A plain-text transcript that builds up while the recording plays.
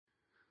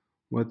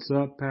What's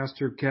up?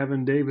 Pastor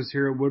Kevin Davis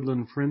here at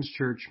Woodland Friends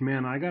Church.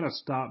 Man, I gotta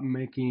stop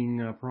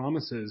making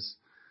promises.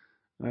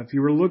 If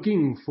you were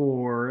looking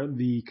for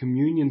the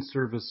communion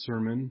service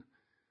sermon,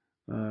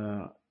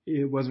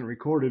 it wasn't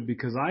recorded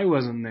because I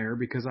wasn't there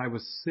because I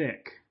was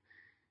sick.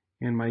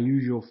 And my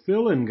usual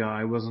fill-in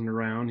guy wasn't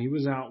around. He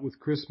was out with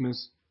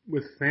Christmas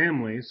with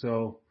family,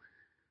 so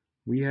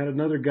we had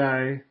another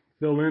guy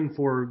fill in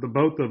for the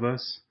both of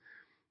us,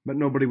 but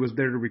nobody was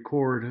there to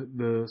record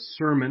the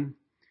sermon.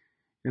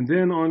 And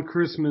then on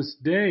Christmas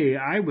Day,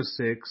 I was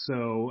sick,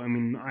 so,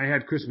 I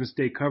had Christmas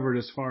Day covered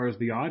as far as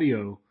the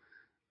audio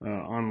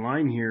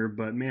online here,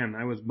 but man,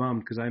 I was bummed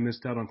because I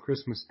missed out on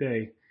Christmas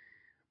Day.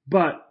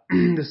 But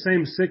the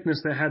same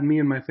sickness that had me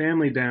and my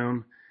family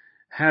down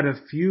had a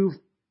few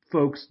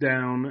folks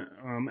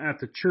down at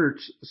the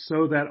church,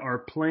 so that our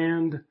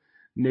planned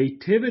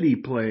nativity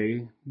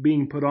play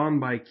being put on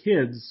by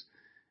kids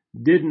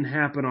didn't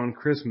happen on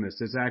Christmas.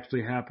 It's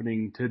actually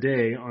happening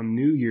today on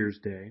New Year's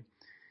Day.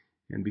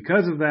 And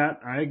because of that,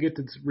 I get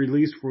to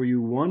release for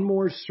you one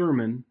more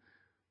sermon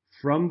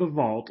from the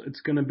vault.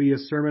 It's going to be a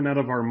sermon out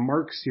of our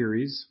Mark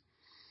series.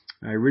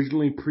 I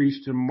originally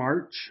preached in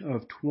March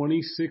of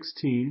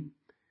 2016.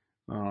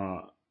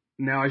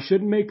 Now, I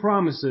shouldn't make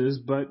promises,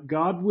 but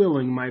God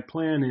willing, my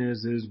plan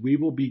is we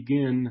will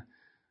begin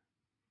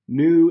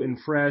new and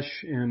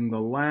fresh in the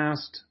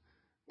last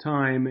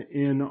time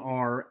in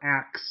our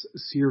Acts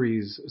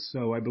series.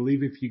 So I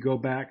believe if you go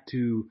back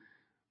to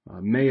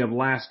May of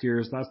last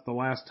year, that's the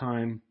last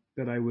time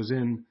that I was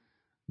in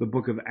the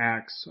book of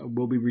Acts.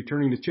 We'll be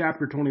returning to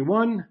chapter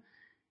 21,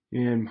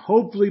 and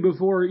hopefully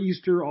before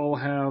Easter I'll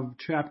have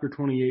chapter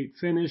 28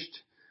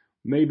 finished.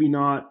 Maybe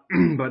not,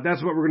 but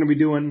that's what we're going to be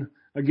doing.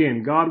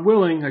 Again, God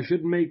willing, I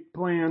shouldn't make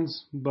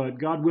plans, but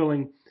God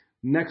willing,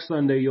 next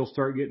Sunday you'll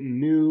start getting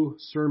new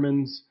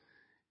sermons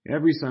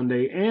every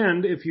Sunday.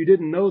 And if you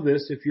didn't know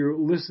this, if you're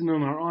listening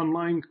on our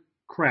online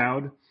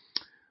crowd,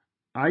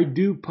 I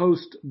do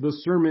post the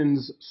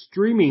sermons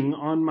streaming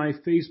on my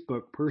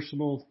Facebook,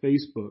 personal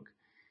Facebook.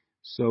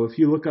 So if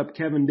you look up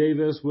Kevin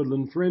Davis,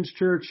 Woodland Friends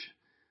Church,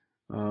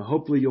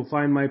 hopefully you'll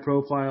find my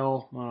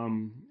profile.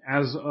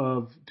 As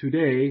of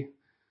today,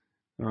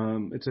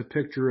 it's a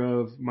picture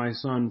of my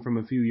son from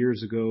a few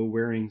years ago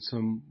wearing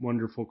some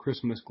wonderful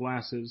Christmas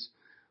glasses.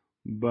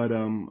 But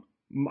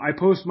I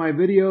post my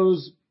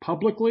videos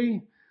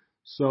publicly,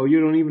 so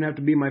you don't even have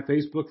to be my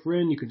Facebook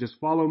friend. You can just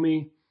follow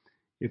me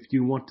if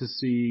you want to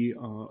see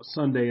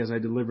Sunday as I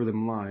deliver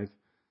them live.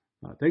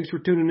 Thanks for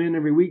tuning in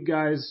every week,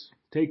 guys.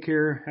 Take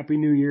care. Happy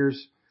New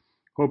Year's.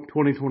 Hope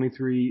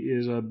 2023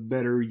 is a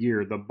better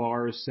year. The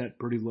bar is set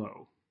pretty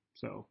low.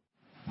 So,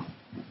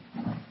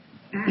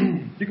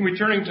 you can be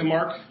turning to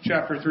Mark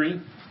chapter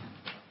 3.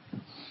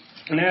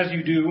 And as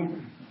you do,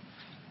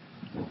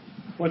 I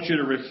want you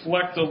to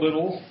reflect a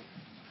little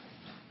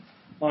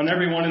on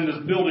everyone in this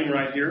building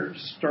right here.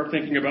 Just start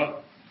thinking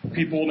about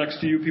people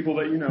next to you, people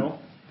that you know,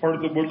 part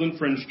of the Woodland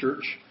Friends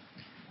Church.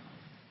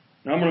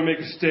 Now I'm going to make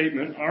a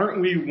statement. Aren't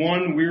we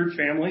one weird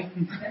family?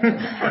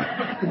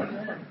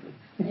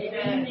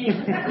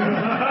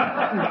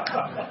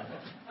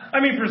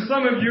 For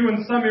some of you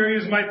in some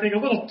areas might think a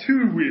little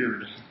too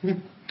weird.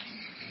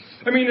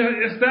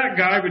 If that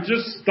guy would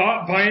just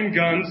stop buying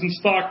guns and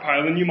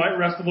stockpiling, you might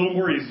rest a little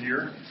more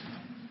easier.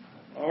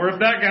 Or if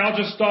that gal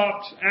just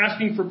stopped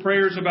asking for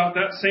prayers about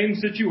that same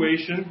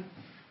situation.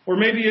 Or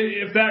maybe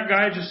if that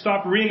guy just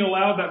stopped reading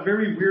aloud that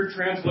very weird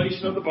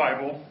translation of the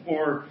Bible.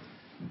 Or,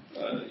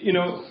 when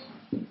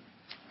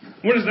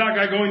is that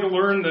guy going to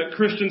learn that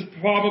Christians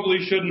probably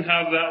shouldn't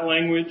have that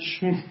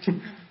language?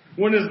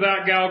 When is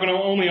that gal going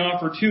to only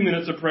offer 2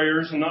 minutes of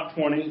prayers and not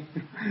 20?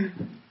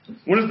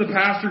 When is the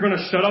pastor going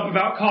to shut up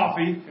about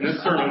coffee in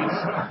his sermons?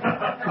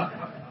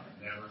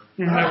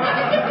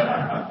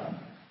 Never.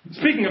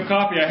 Speaking of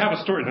coffee, I have a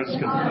story. That's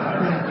good.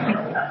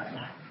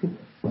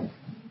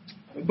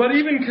 But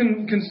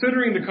even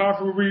considering the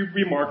coffee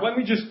remark, let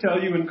me just tell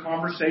you in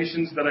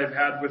conversations that I've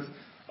had with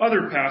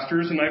other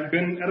pastors, and I've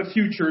been at a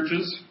few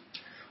churches,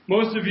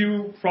 most of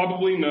you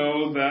probably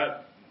know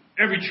that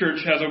every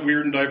church has a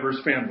weird and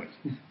diverse family.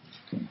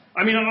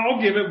 I'll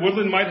give it,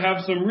 Woodland might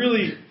have some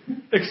really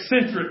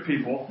eccentric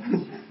people,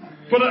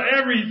 but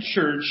every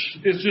church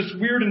is just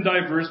weird and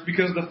diverse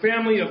because the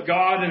family of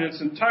God in its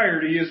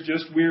entirety is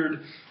just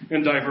weird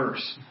and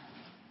diverse.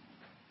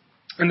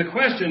 And the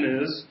question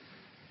is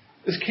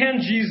can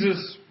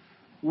Jesus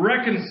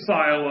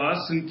reconcile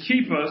us and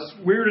keep us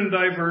weird and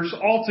diverse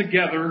all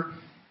together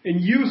and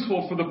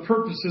useful for the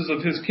purposes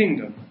of His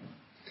kingdom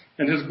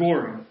and His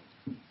glory?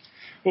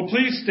 Well,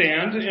 please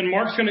stand, and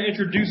Mark's going to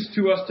introduce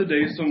to us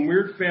today some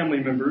weird family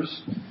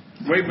members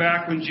way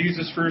back when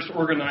Jesus first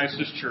organized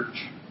His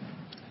church.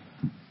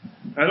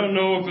 I don't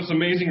know if it's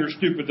amazing or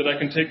stupid that I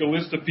can take a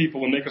list of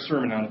people and make a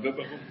sermon out of it,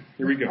 but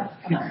here we go.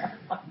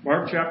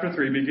 Mark chapter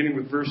 3, beginning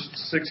with verse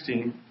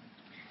 16.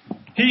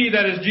 He,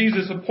 that is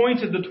Jesus,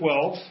 appointed the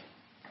 12,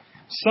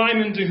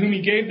 Simon, to whom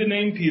He gave the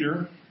name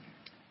Peter,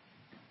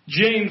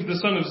 James, the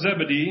son of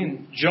Zebedee,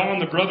 and John,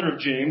 the brother of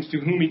James, to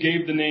whom He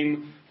gave the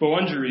name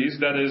Boanerges,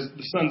 that is,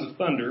 the sons of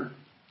thunder,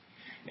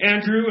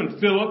 Andrew and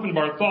Philip and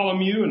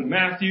Bartholomew and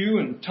Matthew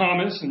and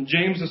Thomas and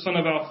James the son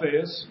of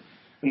Alphaeus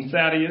and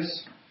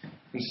Thaddeus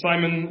and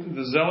Simon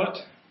the Zealot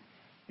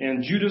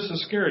and Judas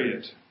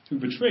Iscariot, who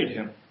betrayed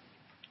him.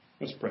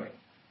 Let's pray.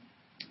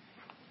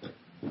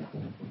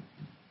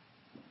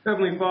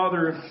 Heavenly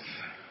Father,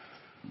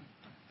 if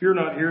you're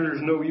not here,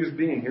 there's no use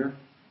being here.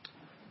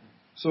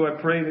 So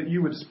I pray that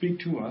you would speak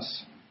to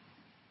us.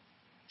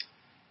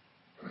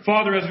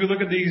 Father, as we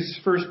look at these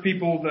first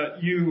people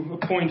that you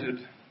appointed,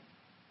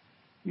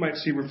 you might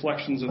see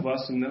reflections of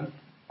us in them.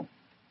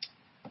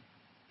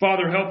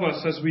 Father, help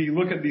us as we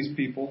look at these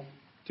people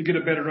to get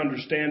a better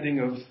understanding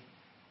of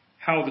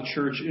how the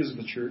church is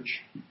the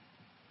church.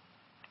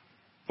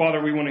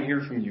 Father, we want to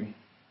hear from you.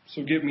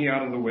 So get me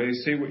out of the way.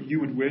 Say what you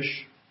would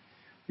wish.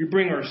 We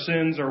bring our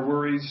sins, our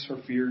worries, our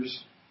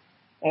fears,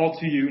 all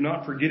to you,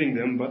 not forgetting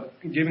them, but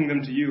giving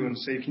them to you and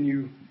say, can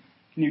you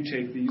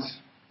take these?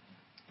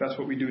 That's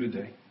what we do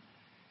today.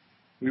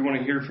 We want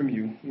to hear from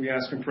you. We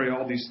ask and pray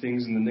all these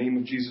things in the name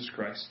of Jesus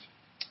Christ.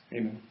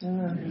 Amen.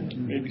 Amen. You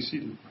may be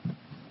seated.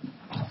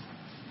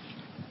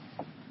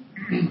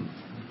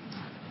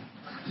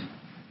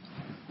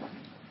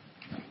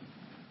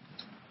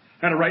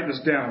 I had to write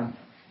this down.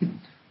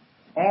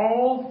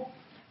 All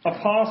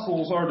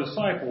apostles are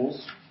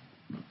disciples,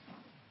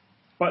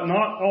 but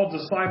not all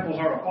disciples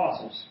are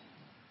apostles.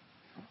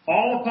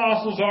 All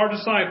apostles are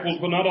disciples,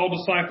 but not all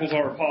disciples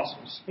are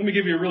apostles. Let me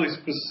give you a really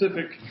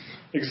specific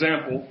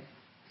example.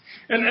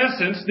 In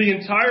essence, the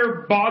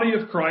entire body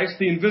of Christ,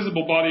 the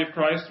invisible body of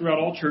Christ throughout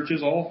all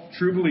churches, all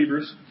true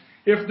believers,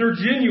 if they're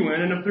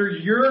genuine and if they're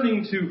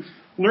yearning to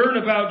learn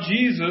about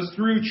Jesus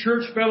through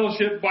church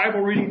fellowship,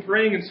 Bible reading,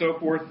 praying, and so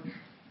forth,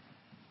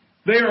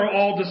 they are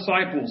all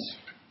disciples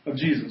of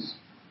Jesus.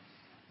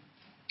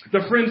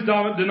 The Friends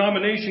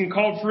denomination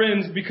called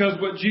Friends because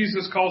what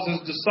Jesus calls his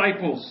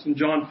disciples in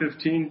John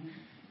 15.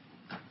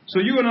 So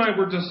you and I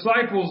were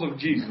disciples of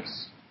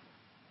Jesus.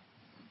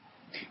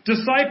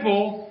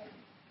 Disciple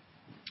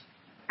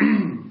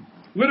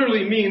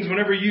literally means,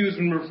 whenever used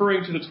when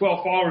referring to the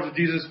 12 followers of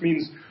Jesus,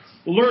 means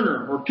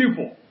learner or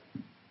pupil.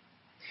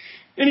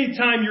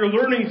 Anytime you're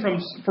learning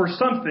from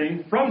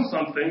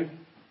something,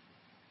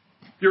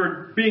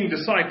 you're being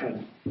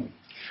discipled.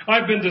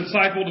 I've been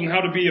discipled in how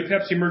to be a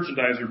Pepsi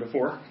merchandiser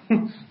before.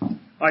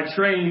 I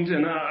trained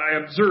and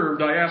I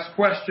observed, I asked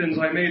questions,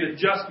 I made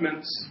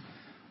adjustments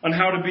on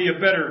how to be a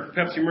better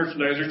Pepsi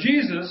merchandiser.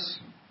 Jesus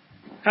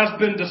has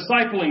been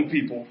discipling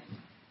people.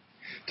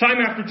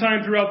 Time after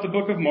time throughout the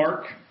book of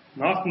Mark,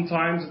 and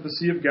oftentimes at the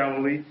Sea of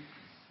Galilee,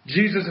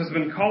 Jesus has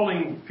been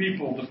calling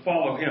people to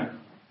follow him.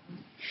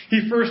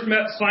 He first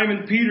met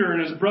Simon Peter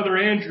and his brother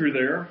Andrew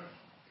there,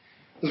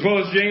 as well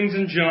as James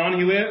and John.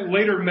 He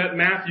later met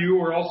Matthew,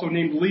 or also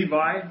named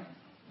Levi.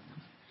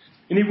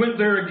 And he went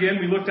there again.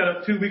 We looked at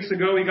it 2 weeks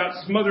ago. He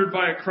got smothered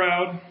by a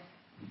crowd.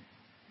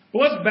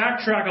 Well, let's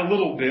backtrack a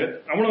little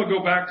bit. I want to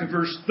go back to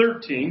verse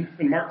 13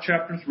 in Mark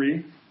chapter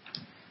 3.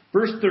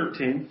 Verse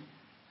 13.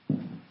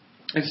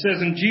 It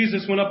says, "And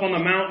Jesus went up on the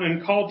mountain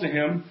and called to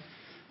him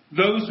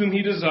those whom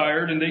he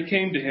desired, and they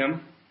came to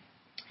him.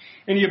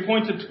 And he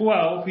appointed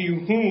 12,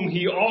 whom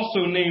he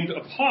also named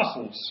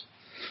apostles,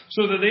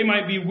 so that they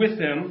might be with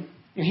him,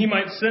 and he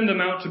might send them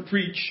out to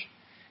preach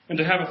and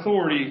to have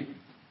authority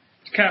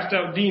to cast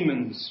out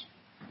demons."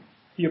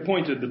 He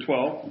appointed the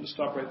 12. Let's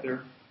stop right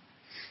there.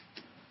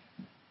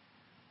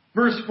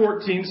 Verse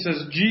 14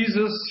 says,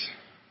 Jesus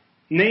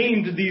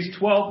named these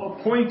 12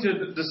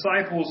 appointed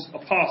disciples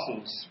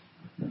apostles.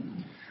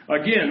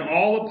 Again,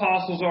 all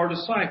apostles are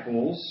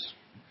disciples,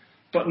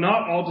 but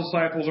not all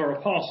disciples are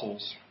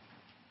apostles.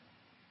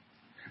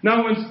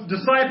 Now, when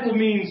disciple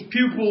means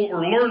pupil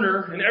or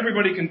learner, and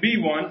everybody can be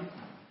one,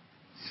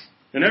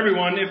 and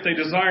everyone, if they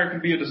desire,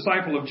 can be a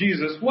disciple of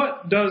Jesus,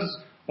 what does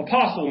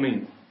apostle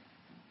mean?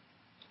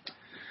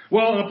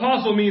 Well, an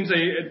apostle means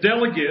a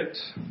delegate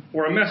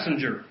or a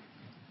messenger.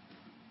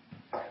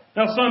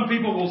 Now, some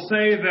people will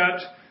say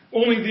that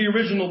only the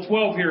original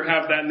 12 here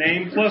have that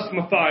name, plus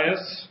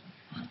Matthias,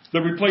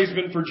 the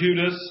replacement for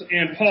Judas,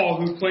 and Paul,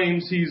 who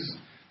claims he's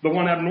the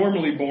one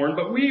abnormally born.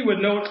 But we would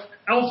note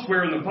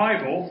elsewhere in the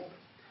Bible,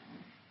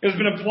 it has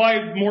been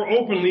applied more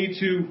openly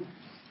to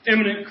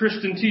eminent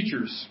Christian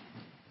teachers.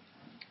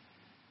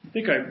 I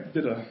think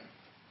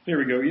there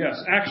we go,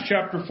 yes. Acts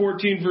chapter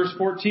 14, verse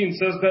 14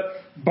 says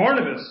that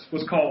Barnabas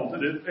was called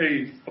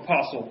an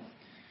apostle.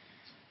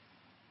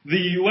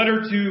 The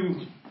letter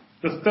to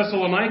the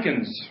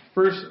Thessalonians,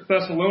 1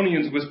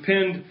 Thessalonians, was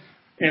penned,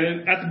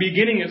 and at the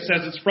beginning it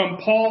says it's from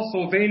Paul,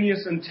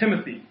 Silvanus, and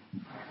Timothy.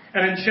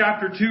 And in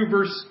chapter 2,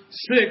 verse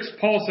 6,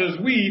 Paul says,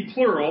 "We,"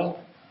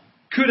 plural,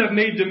 "could have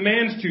made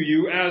demands to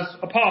you as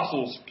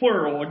apostles,"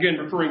 plural, again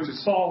referring to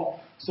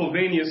Saul,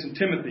 Silvanus, and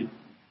Timothy.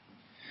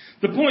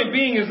 The point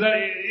being is that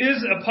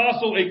is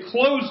apostle a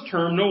closed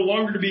term no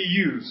longer to be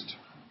used?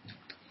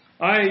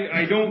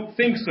 I don't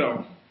think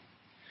so.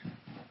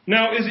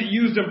 Now, is it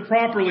used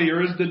improperly,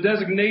 or is the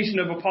designation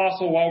of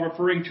apostle while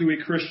referring to a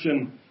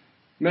Christian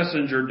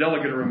messenger,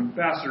 delegate, or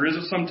ambassador, is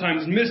it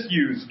sometimes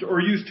misused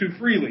or used too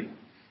freely?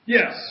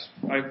 Yes,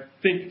 I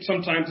think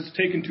sometimes it's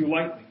taken too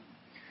lightly.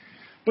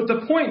 But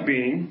the point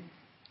being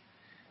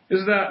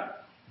is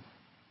that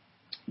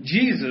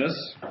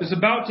Jesus is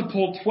about to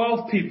pull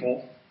 12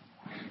 people.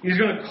 He's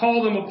going to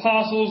call them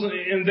apostles,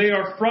 and they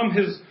are from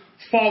his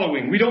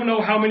following. We don't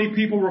know how many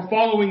people were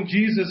following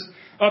Jesus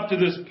up to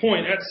this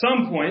point. At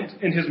some point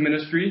in his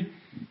ministry,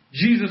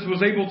 Jesus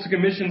was able to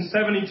commission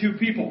 72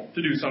 people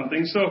to do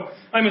something. So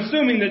I'm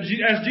assuming that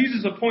as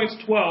Jesus appoints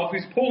 12,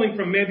 he's pulling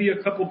from maybe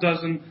a couple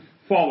dozen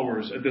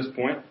followers at this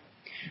point,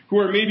 who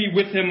are maybe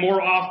with him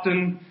more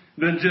often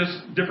than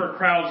just different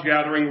crowds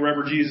gathering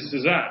wherever Jesus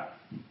is at.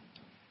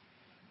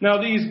 Now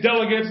these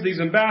delegates, these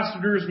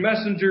ambassadors,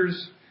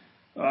 messengers,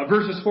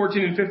 verses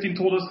 14 and 15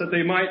 told us that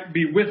they might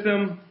be with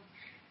him.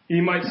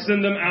 He might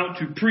send them out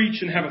to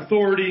preach and have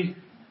authority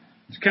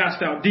to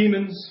cast out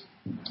demons.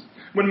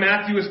 When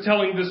Matthew is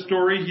telling this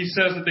story, he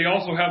says that they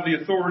also have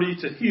the authority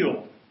to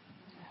heal.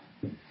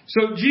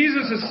 So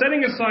Jesus is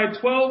setting aside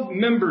 12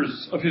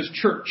 members of his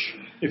church,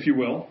 if you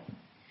will,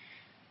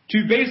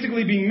 to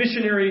basically be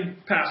missionary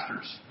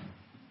pastors.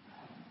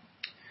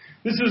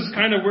 This is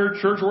kind of where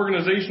church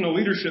organizational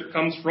leadership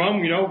comes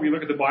from. You know, we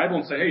look at the Bible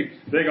and say, hey,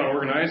 they got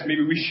organized,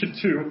 maybe we should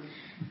too.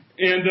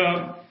 And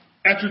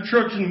at your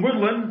church in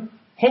Woodland,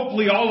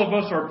 hopefully all of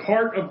us are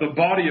part of the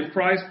body of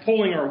Christ,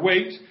 pulling our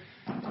weight,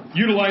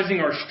 utilizing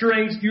our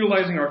strengths,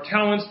 utilizing our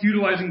talents,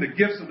 utilizing the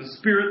gifts of the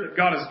Spirit that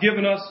God has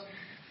given us.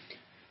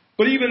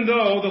 But even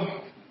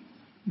though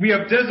we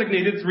have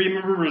designated 3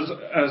 members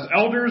as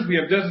elders, we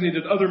have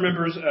designated other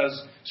members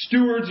as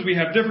stewards, we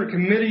have different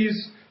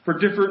committees for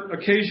different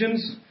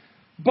occasions.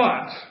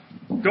 But,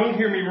 don't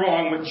hear me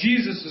wrong, what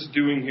Jesus is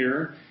doing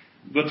here,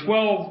 the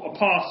 12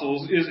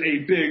 apostles, is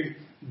a big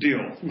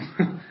deal.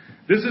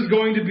 This is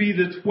going to be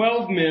the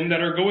 12 men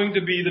that are going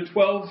to be the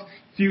 12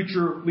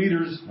 future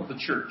leaders of the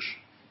church.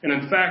 And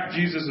in fact,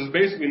 Jesus is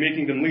basically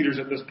making them leaders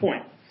at this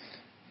point.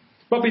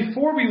 But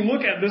before we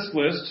look at this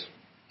list,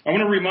 I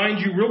want to remind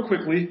you real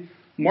quickly,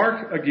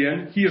 Mark,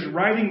 again, he is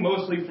writing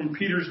mostly from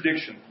Peter's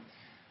diction.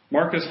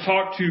 Mark has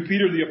talked to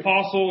Peter the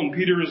apostle, and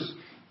Peter is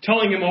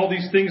telling him all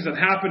these things that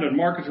happened, and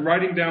Mark is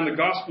writing down the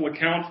gospel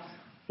account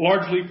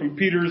largely from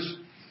Peter's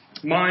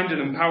mind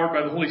and empowered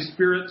by the Holy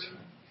Spirit.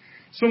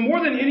 So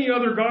more than any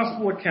other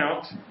gospel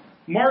account,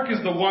 Mark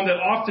is the one that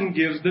often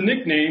gives the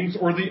nicknames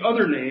or the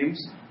other names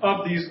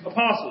of these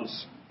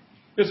apostles.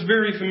 It's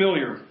very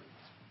familiar.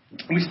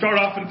 We start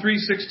off in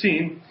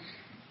 3:16,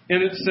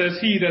 and it says,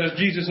 he, that is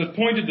Jesus,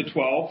 appointed the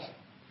 12,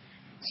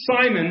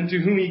 Simon, to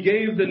whom he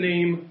gave the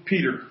name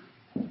Peter.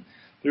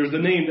 There's the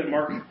name that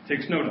Mark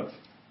takes note of.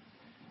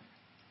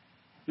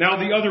 Now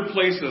the other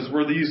places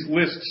where these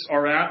lists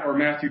are at are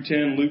Matthew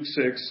 10, Luke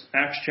 6,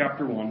 Acts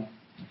chapter 1.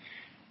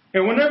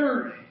 And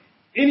whenever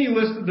any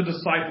list of the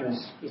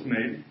disciples is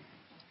made,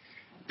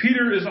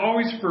 Peter is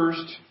always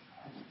first.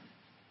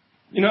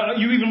 You know,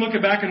 you even look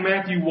at back in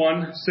Matthew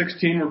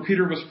 1:16 where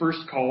Peter was first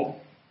called.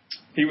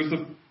 He was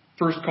the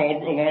first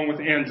called along with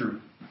Andrew.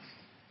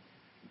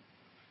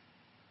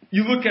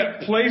 You look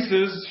at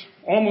places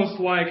almost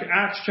like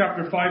Acts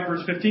chapter 5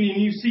 verse 15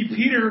 and you see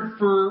Peter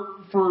for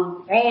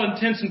all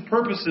intents and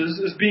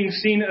purposes is being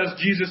seen as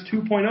Jesus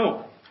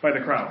 2.0 by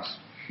the crowds.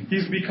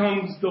 He's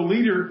become the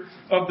leader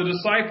of the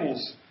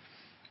disciples.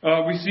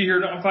 We see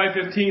here in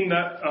 5:15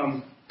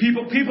 that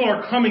people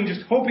are coming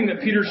just hoping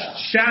that Peter's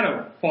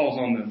shadow falls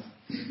on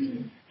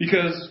them.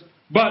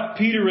 But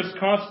Peter is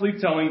constantly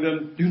telling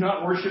them, do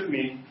not worship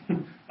me.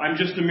 I'm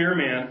just a mere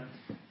man.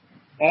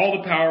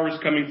 All the power is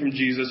coming from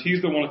Jesus.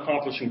 He's the one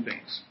accomplishing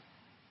things.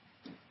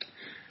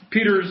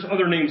 Peter's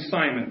other name,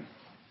 Simon,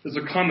 is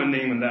a common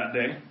name in that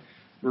day.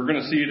 We're going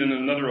to see it in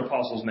another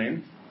apostle's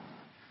name.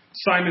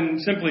 Simon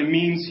simply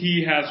means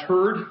he has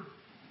heard.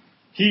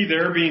 He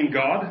there being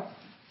God.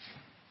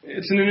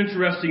 It's an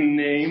interesting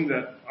name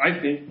that I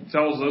think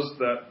tells us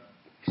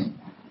that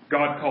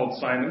God called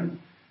Simon,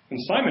 and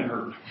Simon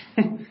heard.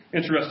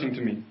 Interesting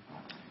to me.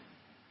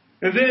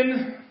 And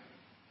then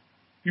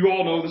you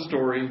all know the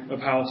story of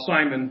how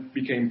Simon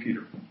became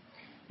Peter.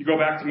 You go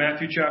back to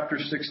Matthew chapter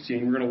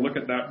 16. We're going to look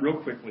at that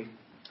real quickly.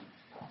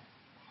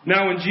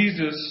 Now when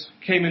Jesus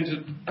came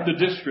into the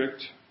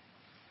district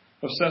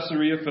of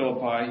Caesarea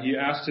Philippi, he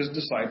asked his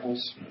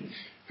disciples,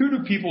 who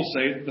do people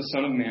say that the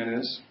Son of Man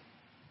is?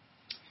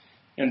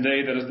 And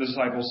they, that is the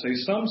disciples, say,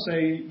 some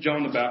say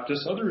John the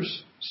Baptist,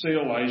 others say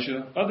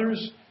Elijah,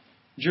 others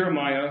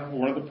Jeremiah, or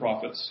one of the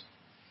prophets.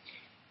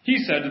 He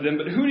said to them,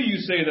 but who do you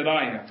say that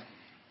I am?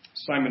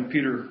 Simon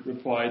Peter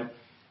replied,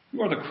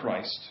 you are the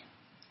Christ,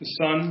 the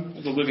Son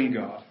of the living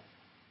God.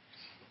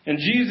 And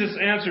Jesus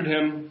answered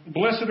him,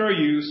 blessed are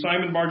you,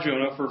 Simon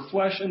Bar-Jonah, for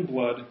flesh and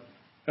blood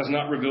has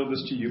not revealed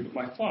this to you, but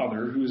my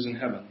Father who is in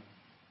heaven.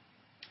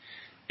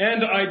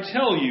 And I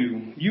tell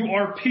you, you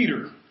are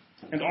Peter,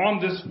 and on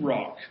this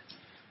rock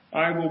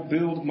I will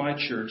build my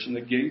church, and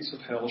the gates of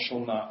hell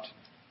shall not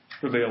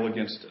prevail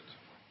against it.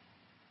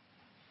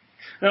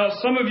 Now,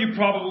 some of you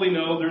probably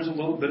know there's a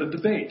little bit of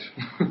debate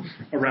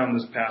around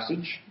this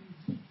passage.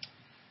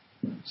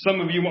 Some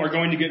of you are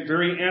going to get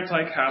very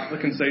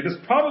anti-Catholic and say this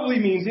probably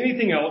means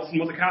anything else than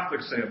what the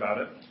Catholics say about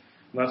it.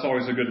 That's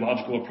always a good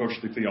logical approach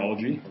to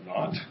theology, or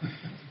not.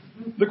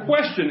 The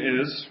question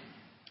is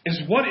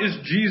what is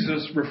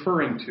Jesus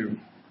referring to?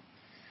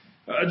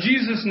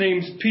 Jesus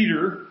names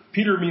Peter.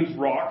 Peter means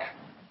rock.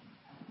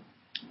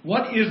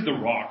 What is the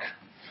rock?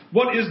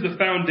 What is the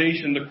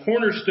foundation, the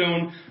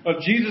cornerstone of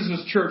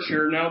Jesus' church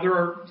here? Now, there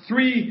are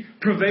three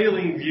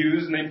prevailing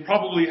views, and they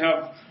probably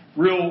have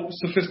real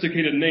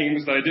sophisticated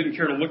names that I didn't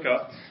care to look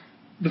up.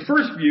 The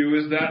first view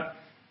is that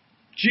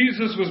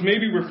Jesus was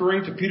maybe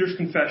referring to Peter's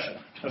confession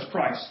as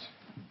Christ.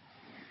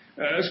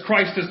 As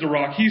Christ is the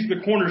rock. He's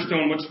the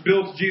cornerstone which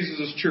builds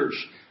Jesus' church.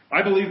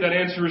 I believe that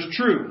answer is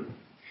true.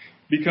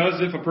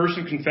 Because if a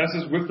person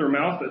confesses with their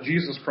mouth that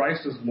Jesus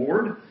Christ is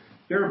Lord,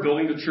 they're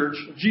building the church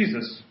of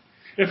Jesus.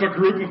 If a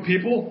group of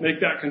people make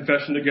that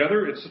confession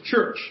together, it's a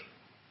church.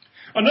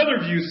 Another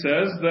view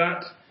says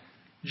that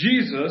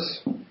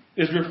Jesus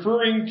is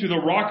referring to the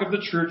rock of the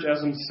church as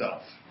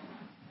himself.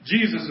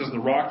 Jesus is the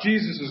rock.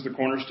 Jesus is the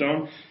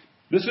cornerstone.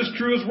 This is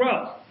true as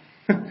well.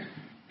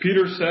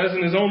 Peter says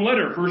in his own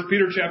letter, 1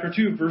 Peter chapter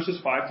 2, verses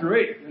 5 through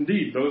 8.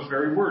 Indeed, those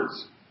very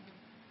words.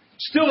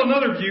 Still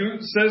another view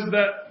says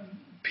that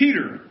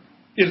Peter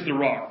is the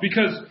rock,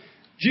 because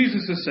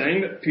Jesus is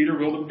saying that Peter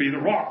will be the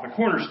rock, the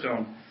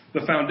cornerstone,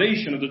 the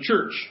foundation of the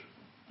church.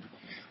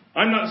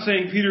 I'm not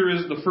saying Peter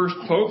is the first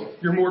pope.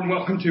 You're more than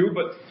welcome to,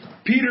 but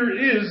Peter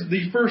is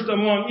the first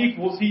among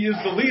equals. He is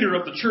the leader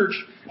of the church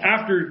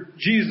after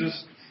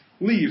Jesus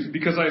leaves,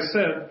 because I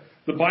said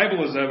the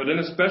Bible is evident,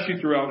 especially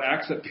throughout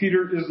Acts, that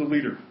Peter is the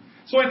leader.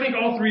 So I think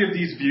all three of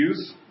these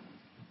views,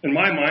 in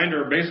my mind,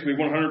 are basically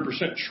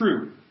 100%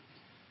 true.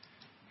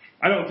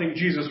 I don't think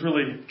Jesus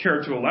really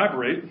cared to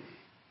elaborate,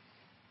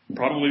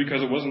 probably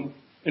because it wasn't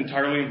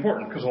entirely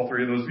important, because all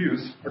three of those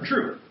views are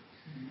true.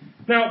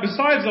 Now,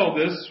 besides all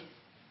this,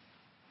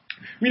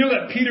 we know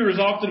that Peter is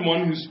often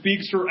one who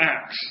speaks or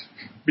acts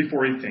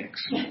before he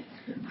thinks.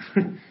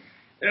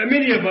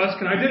 Many of us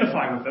can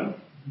identify with him.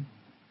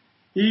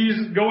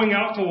 He's going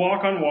out to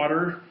walk on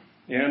water,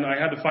 and I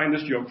had to find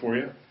this joke for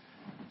you.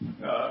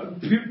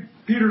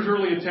 Peter's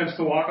early attempts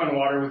to walk on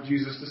water with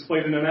Jesus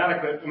displayed an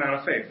inadequate amount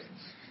of faith.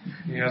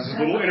 He has his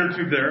little inner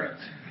tube there.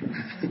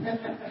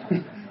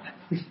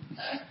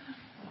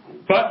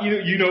 But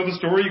you know the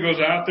story. He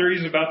goes out there.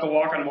 He's about to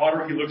walk on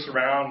water. He looks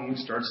around and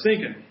he starts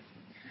sinking.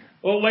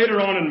 Well,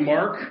 later on in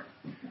Mark,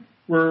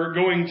 we're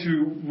going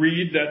to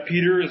read that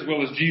Peter, as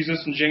well as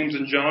Jesus and James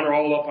and John, are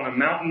all up on a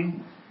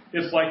mountain.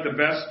 It's like the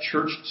best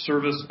church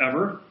service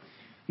ever.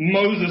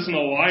 Moses and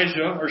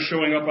Elijah are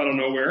showing up out of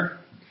nowhere.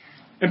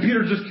 And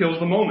Peter just kills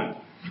the moment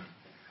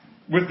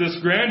with this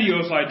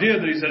grandiose idea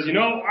that he says,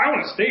 I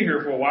want to stay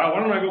here for a while. Why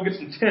don't I go get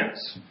some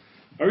tents?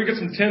 Or we get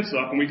some tents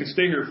up and we can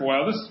stay here for a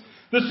while.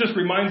 This just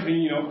reminds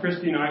me,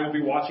 Christy and I will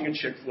be watching a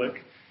chick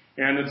flick,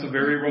 and it's a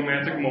very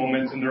romantic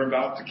moment, and they're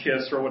about to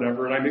kiss or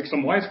whatever, and I make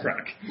some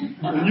wisecrack.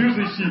 And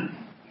usually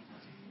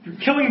you're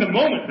killing the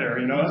moment there,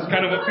 That's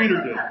kind of what Peter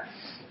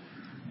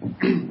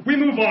did. We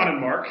move on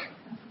in Mark.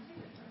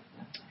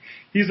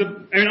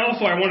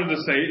 Also I wanted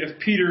to say, if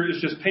Peter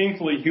is just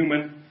painfully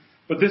human,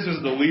 but this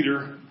is the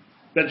leader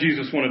that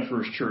Jesus wanted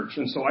for his church,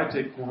 and so I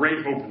take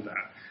great hope in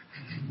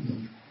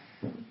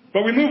that.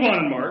 But we move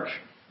on in Mark.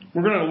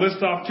 We're going to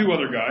list off two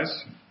other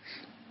guys.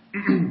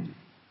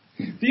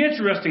 The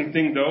interesting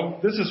thing, though,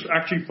 this is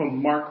actually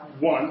from Mark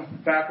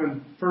 1, back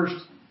when first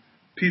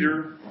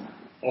Peter,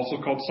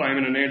 also called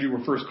Simon, and Andrew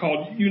were first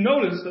called. You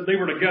notice that they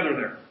were together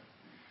there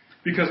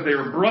because they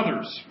were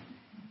brothers.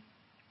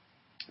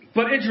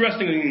 But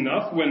interestingly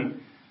enough,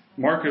 when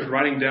Mark is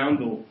writing down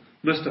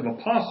the list of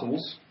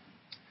apostles,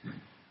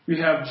 we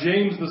have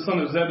James, the son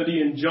of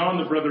Zebedee, and John,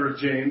 the brother of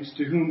James,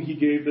 to whom he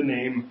gave the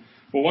name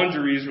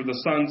Boanerges, or the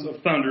sons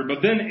of thunder.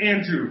 But then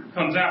Andrew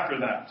comes after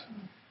that.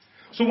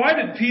 So why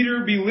did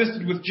Peter be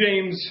listed with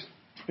James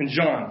and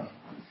John?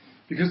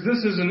 Because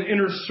this is an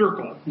inner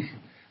circle.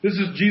 This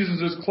is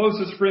Jesus'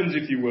 closest friends,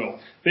 if you will.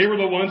 They were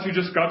the ones who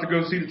just got to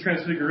go see the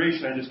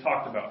transfiguration I just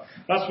talked about.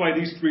 That's why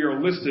these three are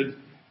listed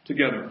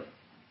together.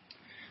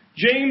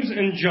 James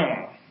and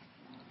John.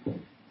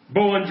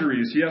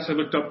 Boanerges. Yes, I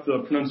looked up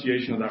the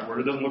pronunciation of that word.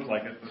 It doesn't look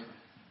like it, but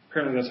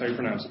apparently that's how you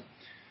pronounce it.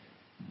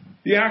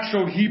 The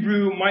actual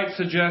Hebrew might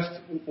suggest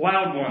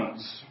loud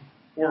ones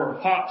or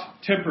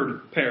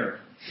hot-tempered pair.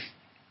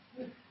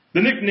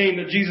 The nickname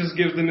that Jesus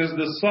gives them is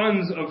the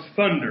sons of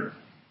thunder.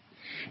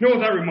 You know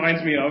what that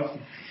reminds me of?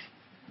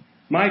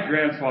 My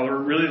grandfather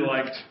really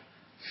liked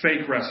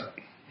fake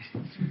wrestling.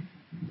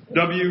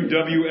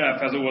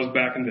 WWF, as it was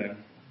back in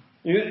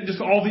then. Just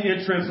all the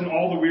entrants and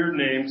all the weird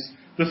names.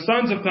 The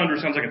Sons of Thunder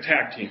sounds like a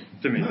tag team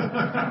to me.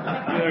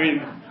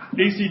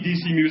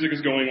 AC/DC music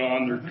is going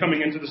on. They're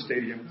coming into the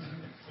stadium.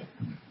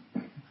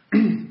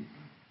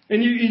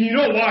 And you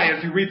know why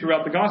as you read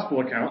throughout the gospel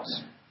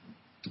accounts.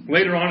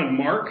 Later on in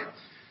Mark,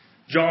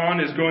 John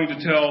is going to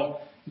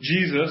tell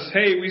Jesus,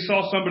 hey, we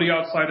saw somebody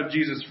outside of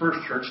Jesus' first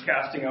church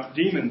casting out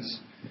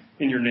demons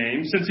in your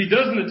name. Since he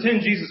doesn't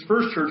attend Jesus'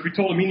 first church, we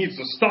told him he needs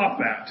to stop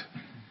that.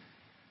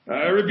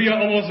 It would be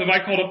almost if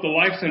I called up the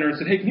Life Center and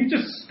said, hey, can you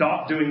just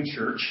stop doing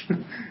church?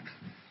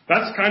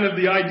 That's kind of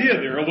the idea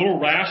there. A little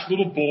rash, a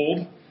little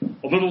bold.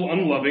 a little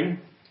unloving,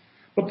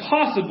 but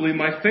possibly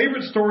my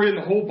favorite story in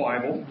the whole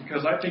Bible,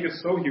 because I think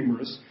it's so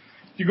humorous.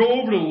 If you go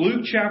over to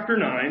Luke chapter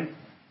 9,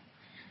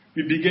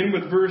 we begin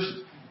with verse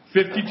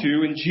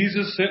 52, and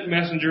Jesus sent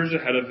messengers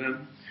ahead of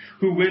him,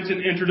 who went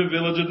and entered a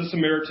village of the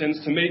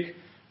Samaritans to make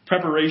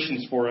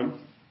preparations for him.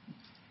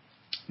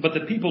 But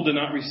the people did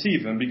not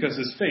receive him, because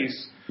his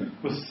face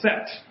was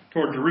set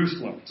toward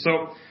Jerusalem.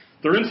 So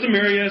they're in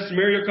Samaria.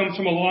 Samaria comes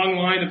from a long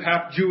line of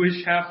half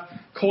Jewish, half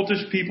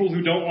cultish people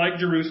who don't like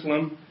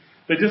Jerusalem.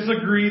 They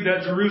disagree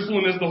that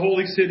Jerusalem is the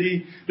holy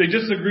city. They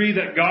disagree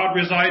that God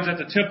resides at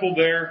the temple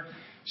there.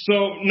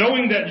 So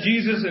knowing that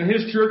Jesus and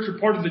his church are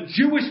part of the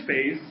Jewish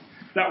faith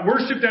that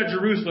worshipped at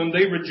Jerusalem,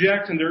 they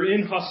reject and they're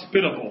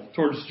inhospitable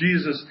towards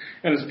Jesus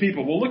and his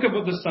people. Well, look at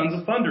what the sons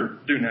of thunder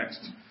do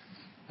next.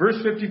 Verse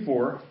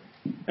 54.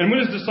 And when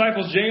his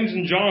disciples James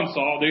and John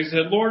saw, they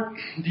said, Lord,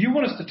 do you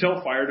want us to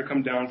tell fire to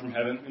come down from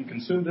heaven and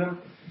consume them?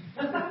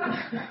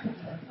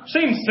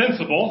 Seems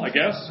sensible, I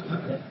guess.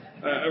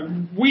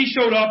 We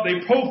showed up,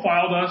 they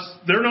profiled us,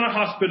 they're not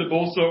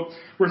hospitable, so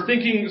we're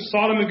thinking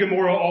Sodom and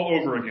Gomorrah all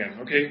over again.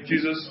 Okay,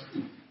 Jesus?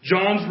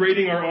 John's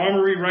raiding our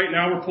armory right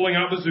now, we're pulling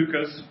out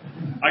bazookas.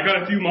 I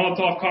got a few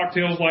Molotov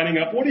cocktails lining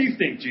up. What do you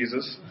think,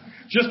 Jesus?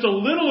 Just a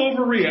little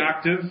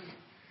overreactive,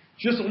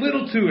 just a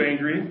little too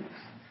angry.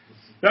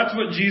 That's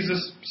what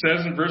Jesus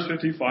says in verse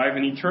 55,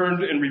 and he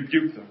turned and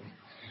rebuked them.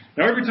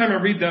 Now, every time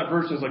I read that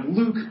verse, I was like,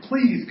 Luke,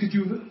 please, could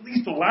you at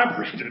least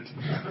elaborate it?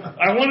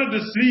 I wanted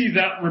to see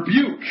that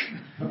rebuke.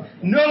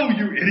 No,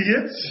 you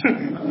idiots!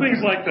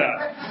 Things like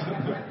that.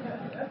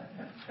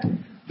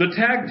 The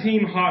tag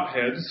team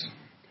hotheads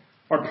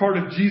are part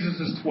of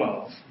Jesus'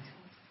 12.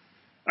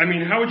 I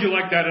mean, how would you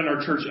like that in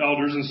our church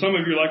elders? And some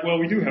of you are like, well,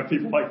 we do have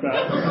people like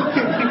that.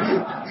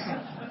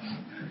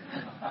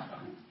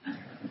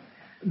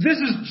 This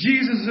is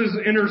Jesus'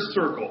 inner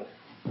circle.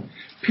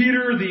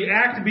 Peter, the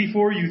act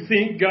before you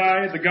think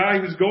guy, the guy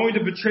who's going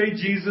to betray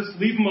Jesus,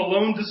 leave him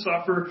alone to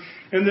suffer,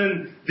 and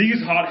then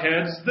these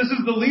hotheads, this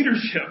is the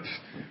leadership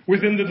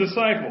within the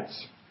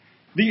disciples.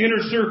 The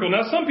inner circle.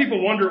 Now some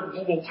people wonder,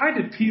 well, why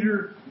did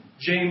Peter,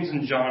 James,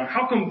 and John,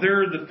 how come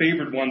they're the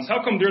favored ones?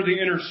 How come they're the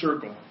inner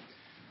circle?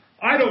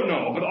 I don't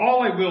know, but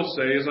all I will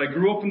say is I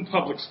grew up in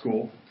public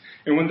school,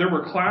 and when there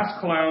were class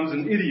clowns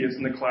and idiots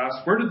in the class,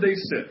 where did they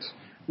sit?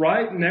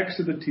 Right next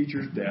to the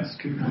teacher's desk.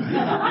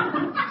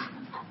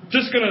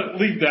 Just going to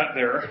leave that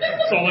there.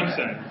 That's all I'm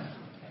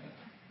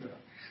saying.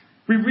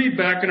 We read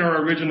back in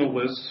our original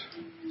list,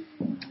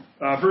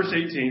 verse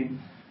 18.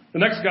 The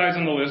next guys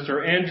on the list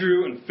are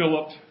Andrew and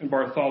Philip and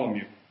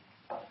Bartholomew.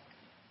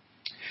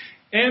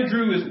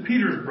 Andrew is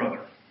Peter's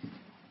brother.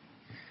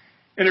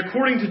 And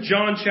according to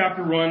John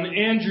chapter 1,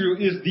 Andrew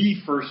is the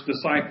first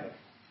disciple.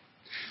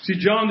 See,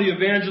 John the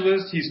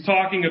evangelist, he's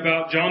talking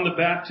about John the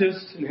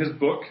Baptist in his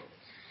book.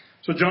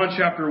 So John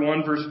chapter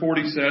 1 verse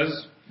 40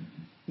 says,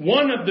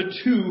 one of the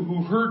two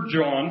who heard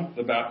John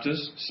the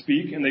Baptist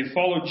speak and they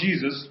followed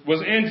Jesus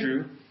was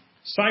Andrew,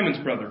 Simon's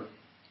brother.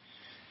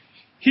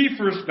 He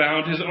first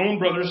found his own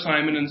brother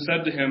Simon and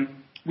said to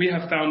him, we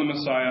have found the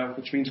Messiah,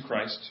 which means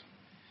Christ.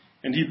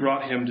 And he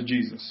brought him to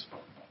Jesus.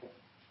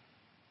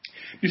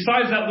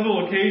 Besides that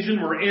little occasion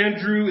where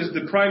Andrew is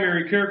the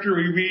primary character,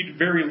 we read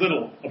very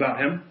little about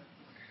him.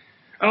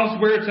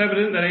 Elsewhere, it's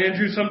evident that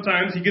Andrew,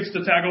 sometimes he gets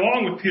to tag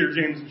along with Peter,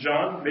 James, and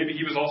John. Maybe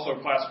he was also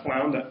a class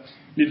clown that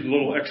needed a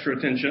little extra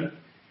attention.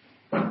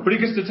 But he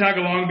gets to tag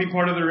along and be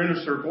part of their inner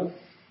circle.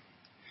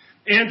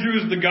 Andrew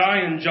is the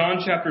guy in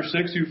John chapter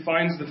 6 who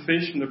finds the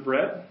fish and the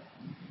bread.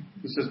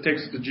 He says,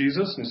 takes it to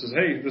Jesus, and he says,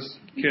 hey, this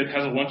kid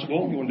has a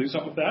Lunchable. You want to do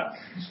something with that?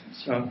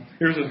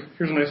 Here's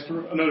a nice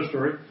story, another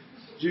story.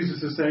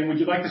 Jesus is saying, would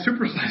you like to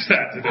supersize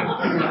that today?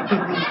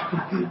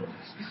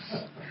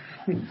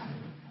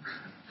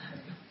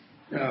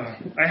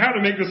 I had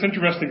to make this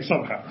interesting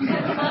somehow.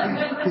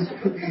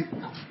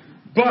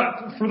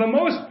 But for the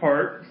most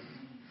part,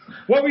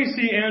 what we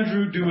see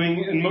Andrew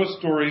doing in most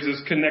stories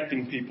is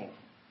connecting people.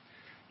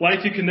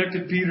 Like he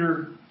connected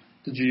Peter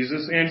to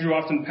Jesus, Andrew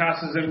often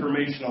passes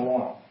information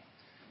along.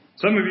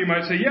 Some of you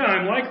might say, yeah,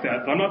 I'm like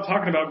that, but I'm not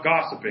talking about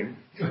gossiping.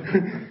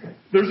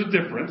 There's a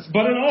difference.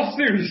 But in all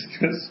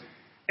seriousness,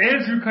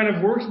 Andrew kind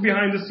of works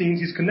behind the scenes.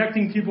 He's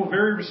connecting people,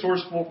 very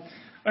resourceful.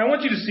 I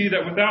want you to see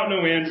that without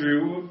no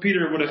Andrew,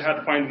 Peter would have had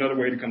to find another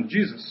way to come to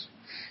Jesus.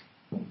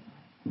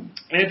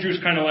 Andrew's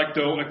kind of like,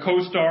 though, a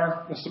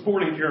co-star, a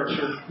supporting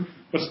character,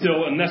 but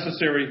still a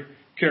necessary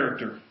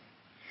character.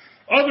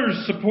 Other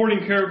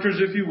supporting characters,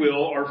 if you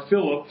will, are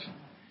Philip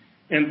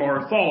and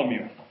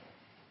Bartholomew.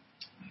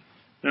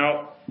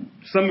 Now,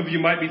 some of you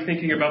might be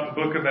thinking about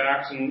the book of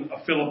Acts and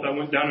a Philip that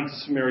went down into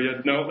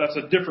Samaria. No, that's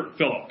a different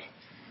Philip.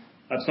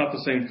 That's not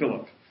the same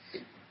Philip.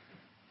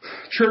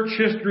 Church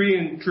history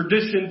and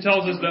tradition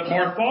tells us that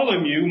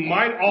Bartholomew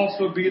might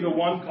also be the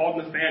one called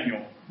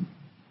Nathanael.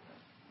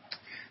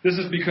 This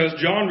is because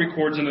John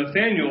records a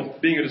Nathanael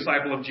being a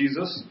disciple of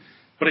Jesus,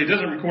 but he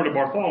doesn't record a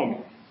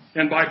Bartholomew.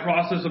 And by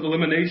process of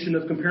elimination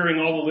of comparing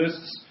all the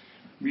lists,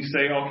 we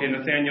say, okay,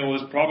 Nathanael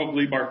is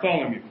probably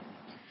Bartholomew.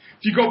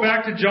 If you go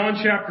back to John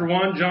chapter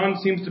 1, John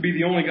seems to be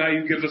the only guy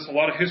who gives us a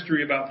lot of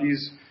history about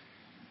these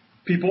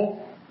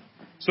people.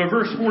 So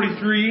verse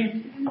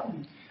 43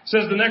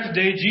 says, the next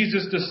day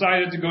Jesus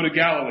decided to go to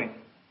Galilee.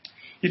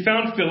 He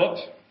found Philip,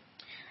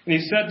 and he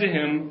said to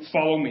him,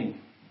 follow me.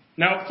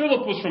 Now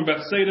Philip was from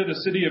Bethsaida,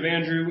 the city of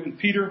Andrew and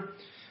Peter.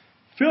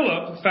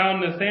 Philip found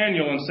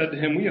Nathanael and said to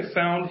him, we have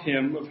found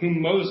him of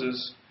whom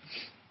Moses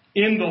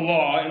in the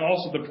law and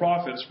also the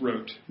prophets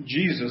wrote,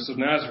 Jesus of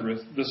Nazareth,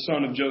 the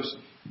son of Joseph.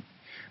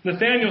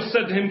 Nathanael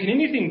said to him, can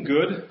anything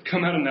good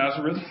come out of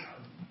Nazareth?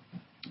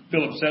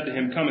 Philip said to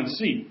him, come and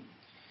see.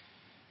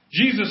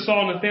 Jesus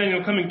saw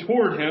Nathanael coming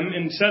toward him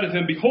and said of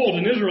him, behold,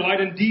 an Israelite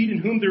indeed in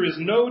whom there is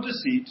no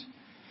deceit.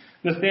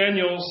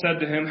 Nathanael said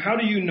to him, how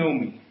do you know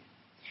me?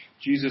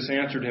 Jesus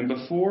answered him,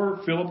 before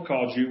Philip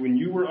called you, when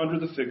you were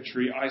under the fig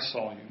tree, I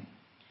saw you.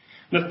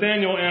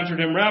 Nathanael answered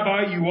him,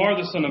 Rabbi, you are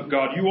the Son of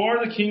God. You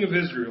are the King of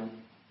Israel.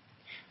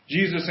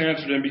 Jesus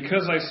answered him,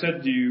 because I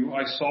said to you,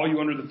 I saw you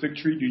under the fig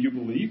tree, do you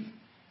believe?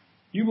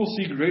 You will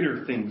see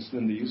greater things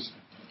than these.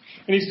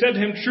 And he said to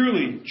him,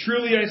 truly,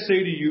 truly I say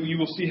to you, you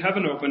will see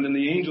heaven opened and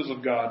the angels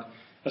of God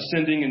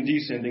ascending and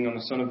descending on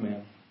the Son of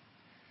Man.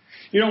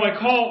 You know, I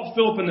call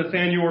Philip and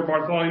Nathanael or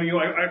Bartholomew,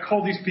 I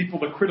call these people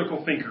the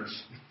critical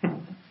thinkers.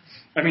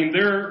 I mean,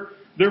 they're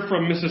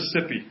from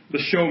Mississippi, the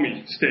show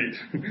me state.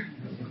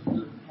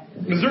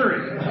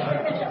 Missouri.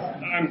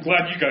 I'm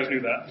glad you guys knew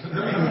that.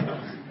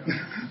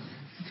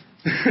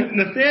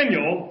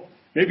 Nathanael,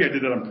 maybe I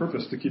did that on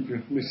purpose to keep you,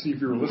 let me see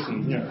if you were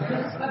listening.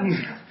 Yeah.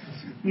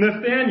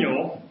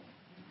 Nathanael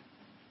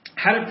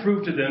had it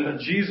proved to them that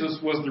Jesus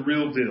was the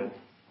real deal.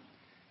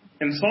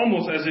 And it's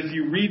almost as if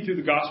you read through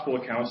the gospel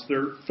accounts,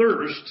 their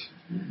thirst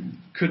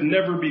could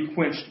never be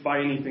quenched by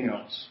anything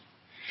else.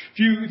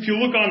 If you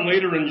look on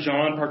later in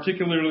John,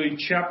 particularly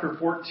chapter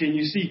 14,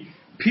 you see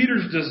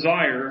Peter's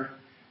desire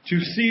to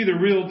see the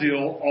real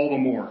deal all the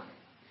more.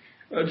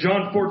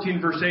 John 14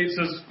 verse 8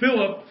 says,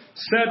 Philip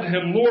said to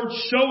him, Lord,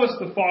 show us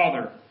the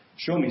Father.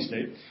 Show me,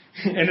 state.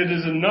 And it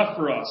is enough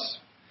for us.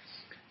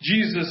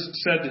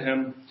 Jesus said to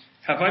him,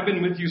 have I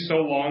been with you so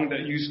long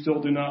that you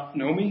still do not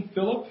know me,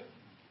 Philip?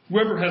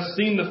 Whoever has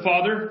seen the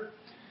Father,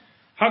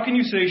 how can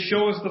you say,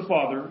 show us the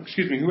Father?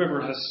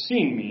 Whoever has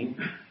seen me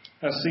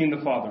has seen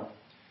the Father.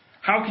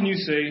 How can you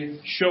say,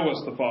 show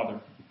us the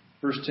Father?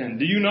 Verse 10,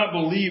 do you not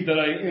believe that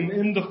I am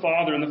in the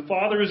Father and the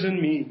Father is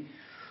in me?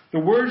 The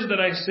words that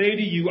I say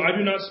to you, I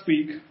do not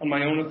speak on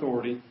my own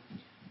authority.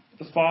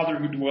 The Father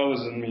who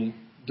dwells in me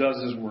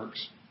does his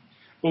works.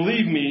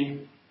 Believe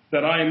me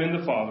that I am in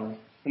the Father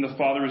and the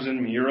Father is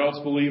in me, or else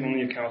believe on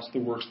the accounts of the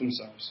works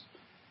themselves.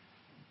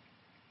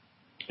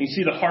 You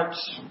see the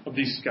hearts of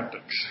these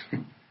skeptics.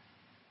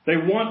 They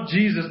want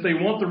Jesus. They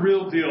want the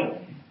real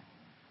deal.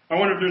 I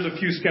wonder if there's a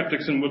few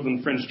skeptics in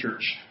Woodland Friends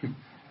Church.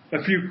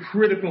 A few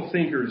critical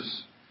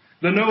thinkers.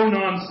 The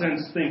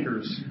no-nonsense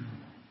thinkers.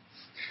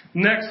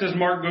 Next, as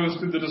Mark goes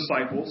through the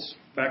disciples,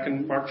 back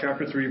in Mark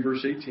chapter 3,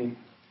 verse 18,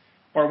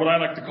 are what I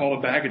like to call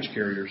the baggage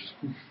carriers.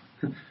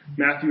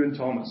 Matthew and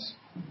Thomas.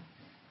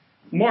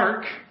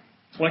 Mark,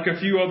 like a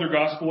few other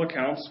gospel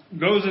accounts,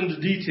 goes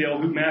into detail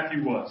who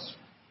Matthew was.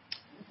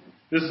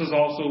 This is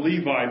also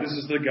Levi. This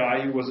is the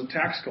guy who was a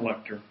tax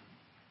collector.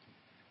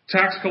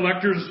 Tax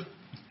collectors,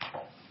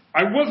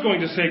 I was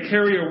going to say,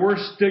 carry a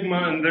worse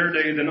stigma in their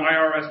day than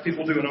IRS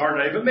people do in our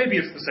day, but maybe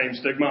it's the same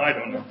stigma, I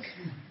don't know.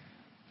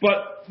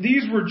 But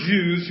these were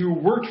Jews who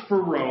worked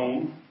for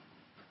Rome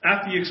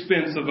at the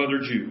expense of other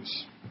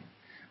Jews.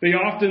 They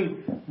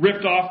often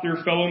ripped off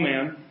their fellow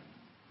man.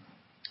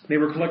 They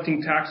were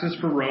collecting taxes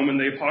for Rome, and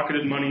they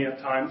pocketed money at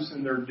times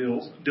in their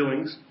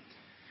dealings.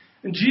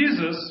 And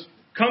Jesus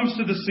comes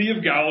to the Sea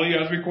of Galilee,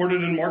 as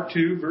recorded in Mark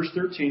 2, verse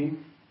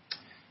 13.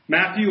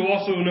 Matthew,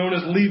 also known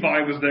as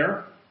Levi, was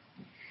there.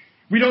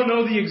 We don't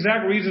know the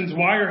exact reasons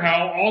why or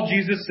how. All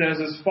Jesus says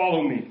is,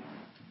 follow me.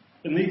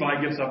 And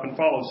Levi gets up and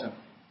follows him.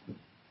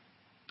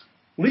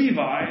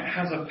 Levi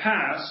has a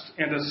past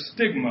and a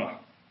stigma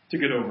to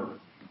get over.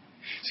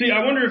 See,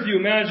 I wonder if you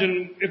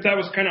imagine if that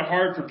was kind of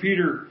hard for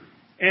Peter,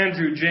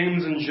 Andrew,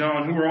 James, and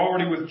John, who were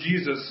already with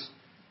Jesus,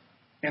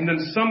 and then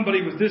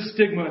somebody with this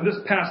stigma and this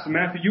past,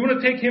 Matthew, you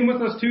want to take him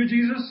with us too,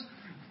 Jesus?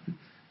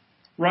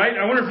 Right?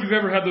 I wonder if you've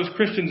ever had those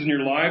Christians in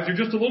your lives. You're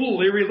just a little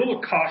leery, a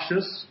little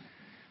cautious,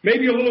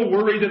 maybe a little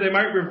worried that they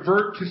might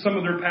revert to some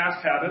of their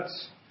past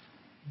habits.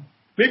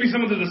 Maybe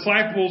some of the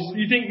disciples,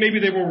 you think maybe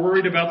they were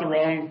worried about the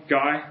wrong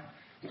guy.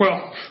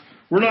 Well,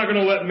 we're not going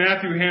to let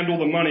Matthew handle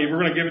the money. We're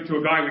going to give it to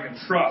a guy we can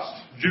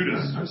trust,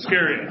 Judas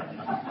Iscariot.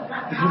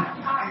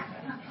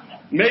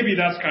 Maybe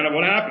that's kind of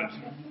what happened.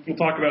 We'll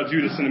talk about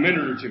Judas in a minute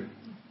or two.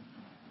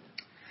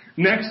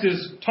 Next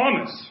is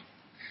Thomas.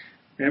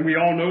 And we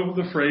all know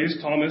the phrase,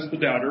 Thomas the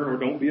doubter, or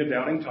don't be a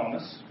doubting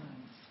Thomas.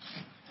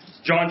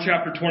 John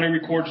chapter 20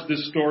 records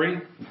this story.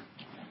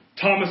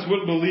 Thomas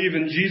wouldn't believe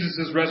in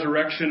Jesus'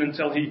 resurrection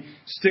until he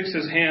sticks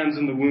his hands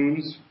in the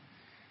wounds.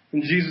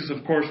 And Jesus,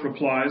 of course,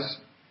 replies,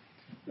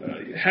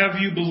 have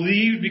you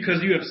believed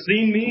because you have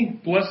seen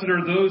me? Blessed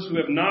are those who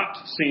have not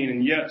seen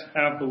and yet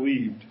have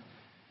believed.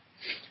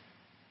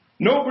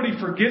 Nobody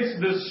forgets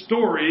this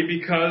story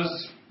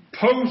because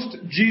post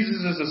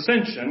Jesus'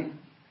 ascension,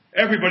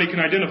 everybody can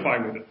identify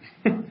with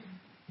it.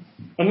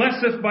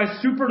 Unless if by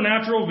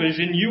supernatural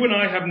vision, you and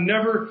I have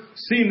never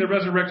seen the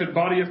resurrected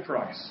body of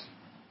Christ.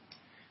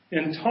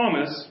 And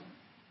Thomas,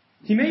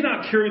 he may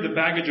not carry the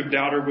baggage of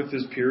doubter with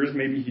his peers,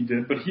 maybe he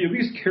did, but he at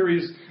least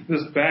carries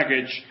this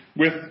baggage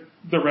with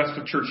the rest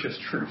of church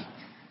history.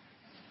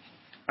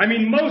 I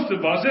mean, most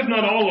of us, if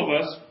not all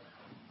of us,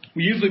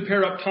 we usually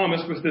pair up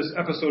Thomas with this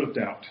episode of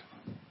doubt.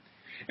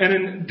 And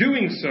in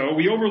doing so,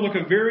 we overlook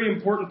a very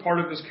important part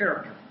of his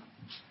character.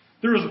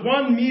 There is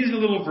one measly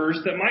little verse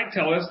that might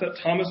tell us that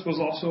Thomas was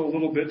also a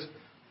little bit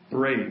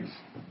brave.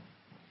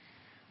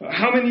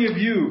 How many of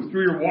you,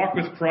 through your walk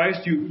with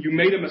Christ, you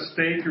made a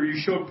mistake or you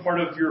showed part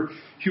of your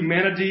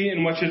humanity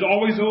in which it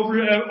always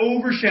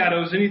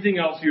overshadows anything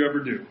else you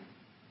ever do?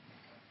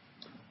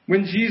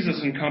 When Jesus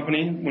and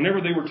company,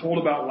 whenever they were told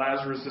about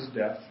Lazarus'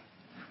 death,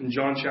 in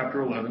John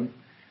chapter 11,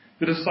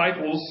 the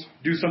disciples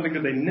do something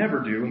that they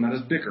never do, and that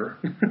is bicker.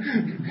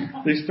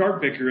 They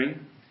start bickering.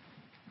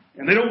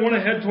 And they don't want to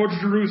head towards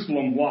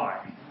Jerusalem.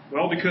 Why?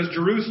 Well, because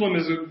Jerusalem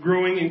is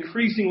growing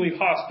increasingly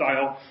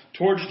hostile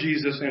towards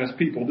Jesus and his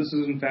people. This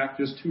is, in fact,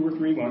 just 2 or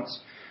 3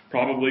 months,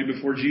 probably,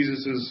 before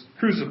Jesus is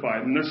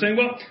crucified. And they're saying,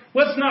 well,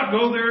 let's not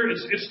go there.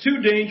 It's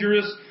too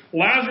dangerous.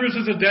 Lazarus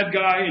is a dead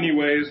guy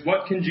anyways.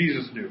 What can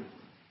Jesus do?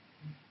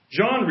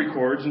 John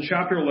records in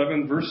chapter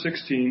 11, verse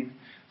 16,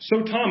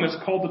 "So Thomas,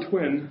 called the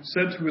twin,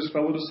 said to his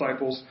fellow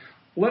disciples,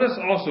 'Let us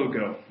also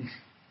go,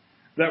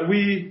 that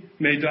we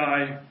may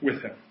die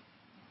with him.'"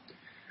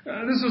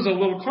 This is a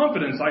little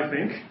confidence, I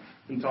think,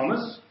 in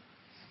Thomas.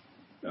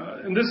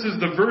 And this is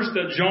the verse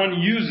that John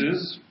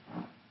uses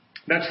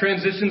that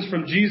transitions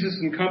from Jesus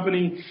and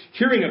company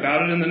hearing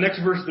about it, and the next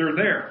verse they're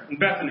there in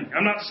Bethany.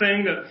 I'm not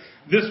saying that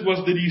this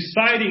was the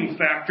deciding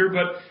factor,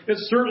 but it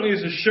certainly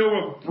is a show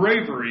of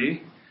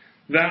bravery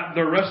that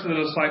the rest of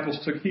the disciples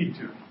took heed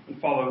to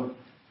and followed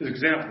his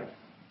example.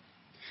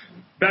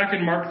 Back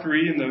in Mark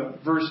 3, in the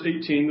verse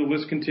 18, the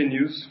list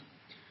continues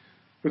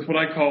with what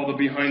I call the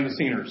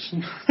behind-the-sceners.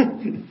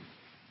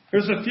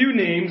 There's a few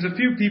names, a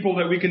few people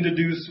that we can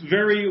deduce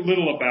very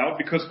little about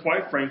because,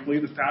 quite frankly,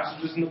 the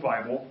passages in the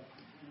Bible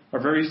are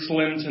very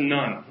slim to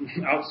none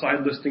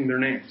outside listing their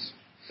names.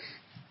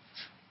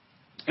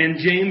 And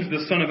James,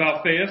 the son of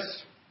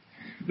Alphaeus,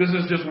 this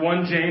is just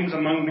one James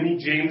among many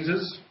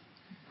Jameses.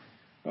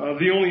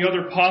 The only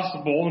other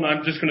possible, and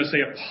I'm just going to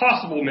say a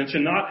possible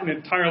mention, not an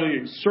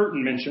entirely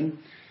certain mention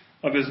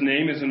of his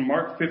name, is in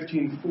Mark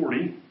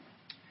 15:40.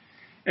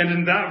 And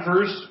in that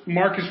verse,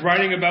 Mark is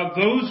writing about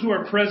those who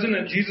are present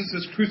at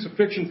Jesus'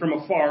 crucifixion from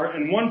afar,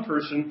 and one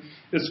person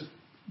is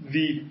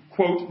the,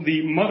 quote,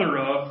 the mother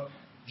of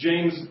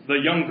James the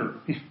Younger.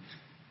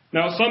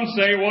 Now, some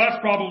say, well, that's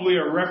probably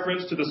a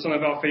reference to the son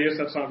of Alphaeus.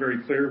 That's not very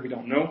clear. We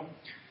don't know.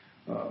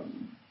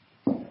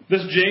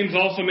 This James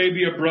also may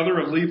be a brother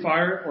of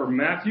Levi or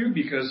Matthew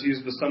because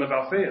he's the son of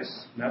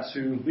Alphaeus. And that's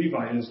who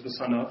Levi is the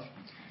son of,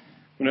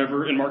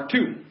 whenever in Mark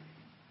 2.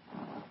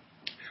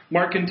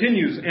 Mark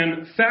continues,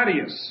 and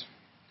Thaddeus,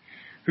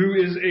 who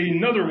is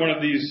another one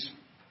of these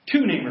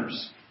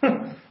two-namers,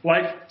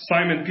 like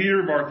Simon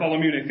Peter,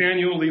 Bartholomew,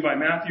 Nathaniel, Levi,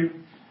 Matthew.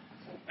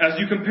 As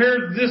you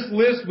compare this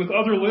list with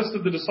other lists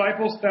of the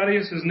disciples,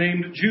 Thaddeus is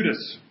named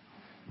Judas,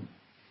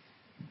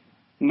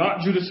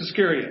 not Judas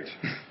Iscariot.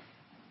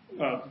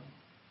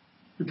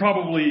 You're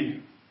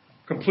probably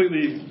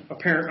completely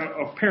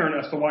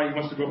apparent as to why he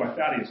wants to go by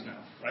Thaddeus now,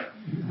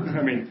 right?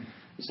 I mean,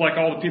 it's like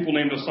all the people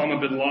named Osama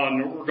bin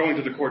Laden were going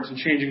to the courts and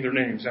changing their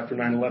names after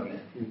 9/11.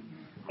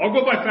 I'll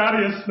go by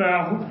Thaddeus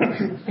now.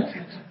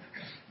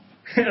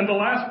 And the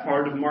last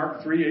part of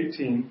Mark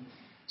 3:18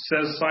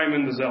 says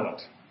Simon the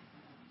Zealot.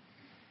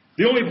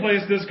 The only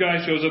place this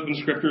guy shows up in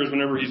Scripture is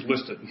whenever he's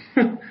listed.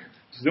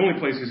 It's the only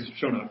place he's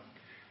shown up.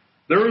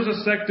 There was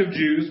a sect of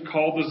Jews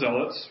called the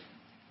Zealots.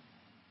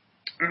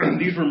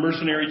 These were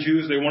mercenary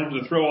Jews. They wanted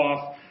to throw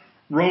off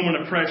Roman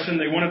oppression.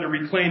 They wanted to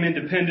reclaim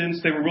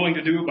independence. They were willing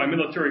to do it by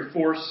military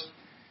force.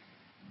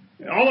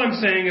 All I'm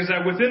saying is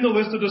that within the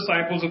list of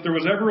disciples, if there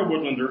was ever a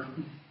Woodlander,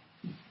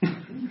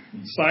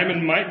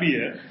 Simon might be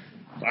it.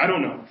 I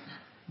don't know.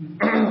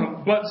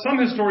 But some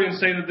historians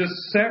say that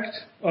this sect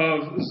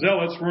of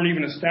zealots weren't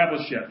even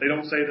established yet. They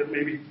don't say that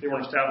maybe they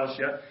weren't established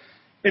yet.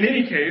 In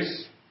any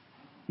case,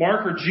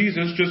 Mark or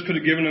Jesus just could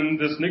have given him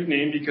this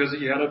nickname because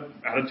he had an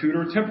attitude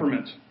or a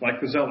temperament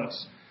like the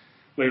zealots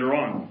later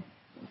on.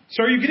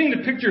 So are you getting the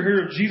picture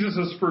here of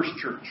Jesus' first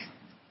church?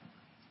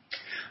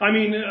 I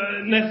mean,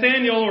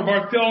 Nathaniel or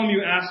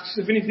Bartholomew asks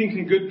if anything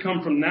can good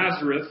come from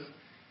Nazareth,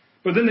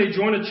 but then they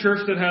join a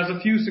church that has a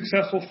few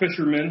successful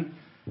fishermen,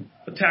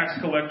 a tax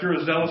collector,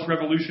 a zealous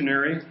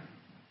revolutionary.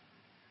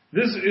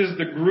 This is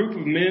the group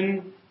of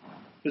men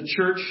the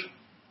church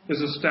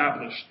is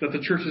established, that the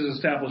church is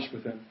established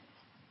within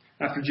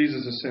after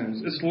Jesus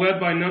ascends. It's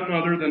led by none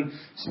other than,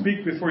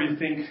 speak before you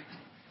think,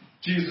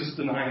 Jesus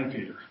denying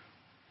Peter.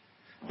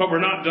 But we're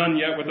not done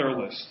yet with our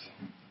list.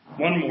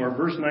 One more,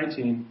 verse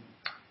 19.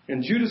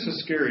 And Judas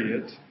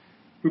Iscariot,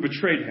 who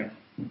betrayed him.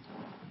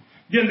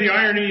 Again, the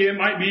irony, it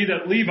might be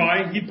that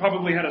Levi, he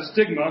probably had a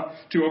stigma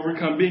to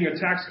overcome being a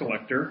tax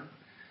collector.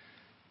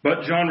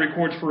 But John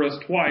records for us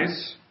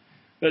twice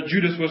that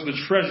Judas was the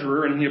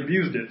treasurer and he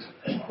abused it.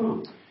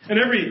 In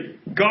every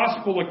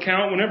gospel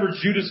account, whenever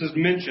Judas is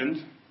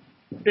mentioned,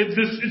 it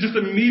just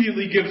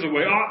immediately gives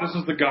away, this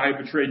is the guy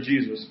who betrayed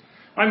Jesus.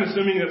 I'm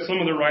assuming that some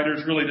of the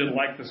writers really didn't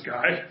like this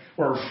guy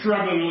or were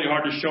struggling really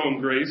hard to show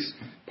him grace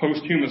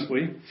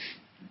posthumously.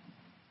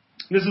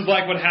 This is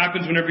like what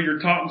happens whenever you're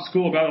taught in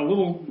school about a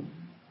little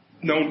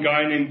known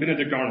guy named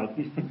Benedict Arnold.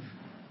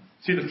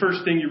 See, the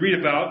first thing you read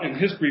about in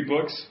history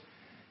books,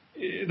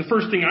 the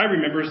first thing I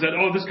remember is that,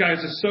 this guy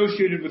is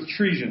associated with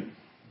treason.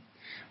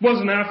 It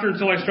wasn't after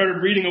until I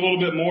started reading a little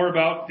bit more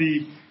about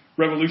the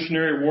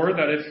Revolutionary War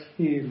that if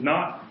he had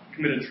not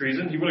committed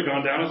treason, he would have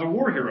gone down as a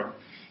war hero.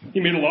 He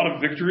made a lot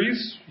of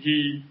victories.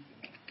 He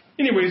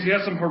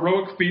has some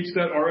heroic feats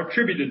that are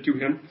attributed to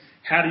him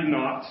had he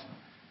not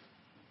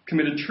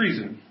committed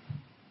treason.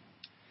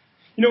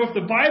 If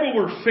the Bible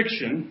were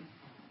fiction,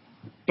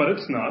 but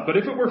it's not, but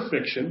if it were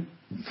fiction,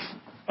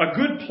 a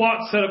good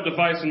plot setup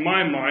device in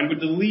my mind would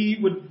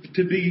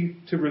be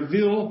to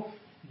reveal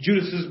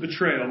Judas's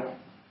betrayal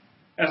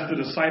as the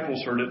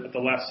disciples heard it at the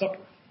Last Supper.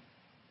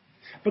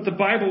 But the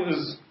Bible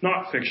is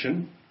not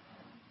fiction.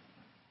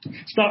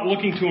 It's not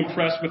looking to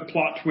impress with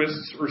plot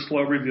twists or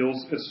slow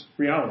reveals. It's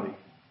reality.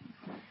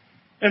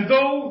 And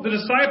though the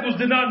disciples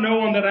did not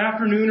know on that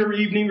afternoon or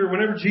evening or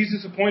whenever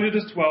Jesus appointed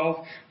his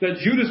 12 that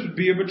Judas would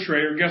be a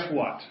betrayer, guess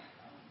what?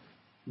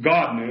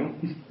 God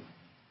knew.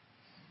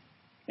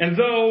 And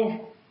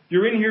though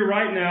you're in here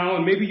right now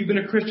and maybe you've been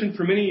a Christian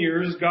for many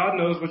years, God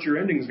knows what your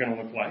ending is going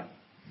to look like.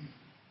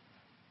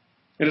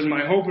 It is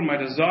my hope and my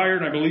desire,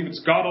 and I believe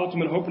it's God's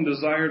ultimate hope and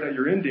desire that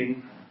your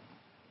ending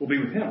will be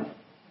with him.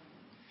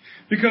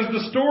 Because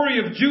the story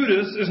of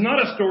Judas is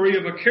not a story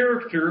of a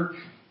character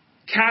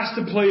cast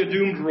to play a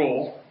doomed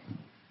role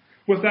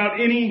without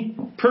any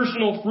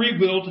personal free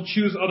will to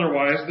choose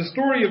otherwise. The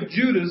story of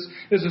Judas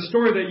is a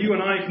story that you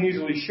and I can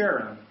easily share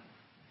in.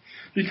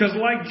 Because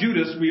like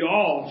Judas, we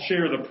all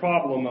share the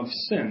problem of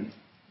sin.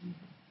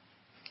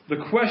 The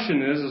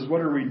question is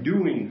what are we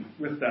doing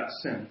with that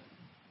sin?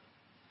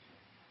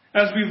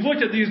 As we've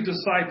looked at these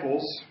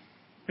disciples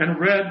and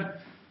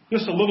read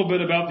just a little bit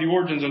about the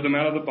origins of them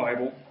out of the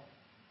Bible,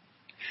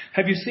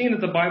 have you seen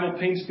that the Bible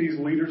paints these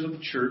leaders of the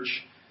church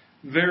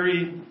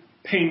very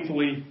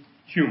painfully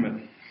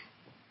human?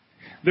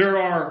 There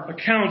are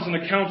accounts and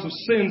accounts of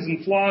sins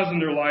and flaws in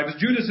their lives.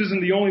 Judas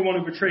isn't the only one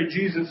who betrayed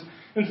Jesus.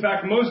 In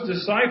fact, most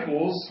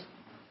disciples,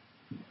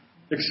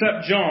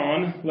 except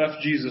John,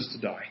 left Jesus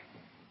to die.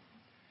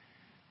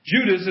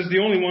 Judas is the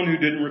only one who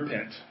didn't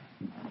repent.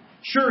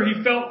 Sure,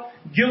 he felt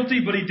guilty,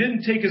 but he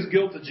didn't take his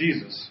guilt to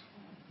Jesus.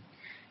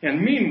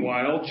 And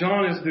meanwhile,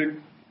 John is the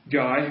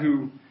guy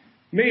who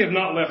may have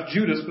not left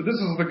Judas, but this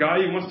is the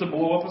guy who wants to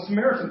blow up a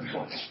Samaritan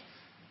village.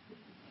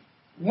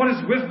 What is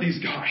with these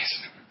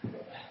guys?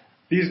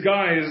 These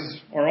guys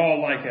are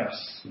all like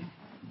us.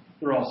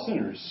 They're all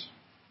sinners.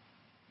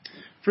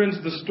 Friends,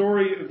 the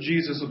story of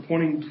Jesus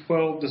appointing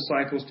 12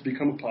 disciples to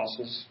become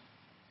apostles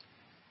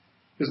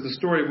is the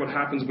story of what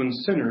happens when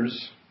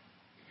sinners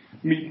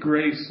meet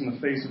grace in the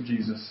face of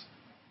Jesus.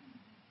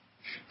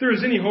 If there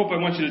is any hope I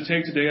want you to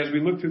take today as we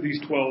look through these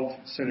 12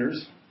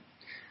 sinners,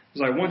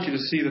 is I want you to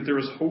see that there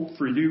is hope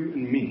for you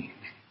and me.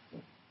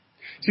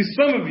 See,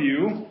 some of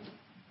you,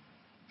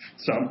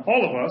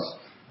 all of us,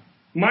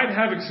 might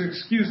have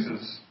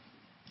excuses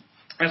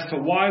as to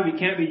why we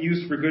can't be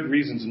used for good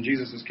reasons in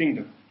Jesus'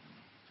 kingdom.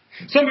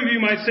 Some of you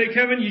might say,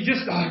 Kevin, you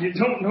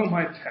don't know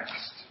my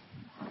past.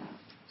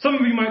 Some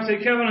of you might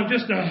say, Kevin,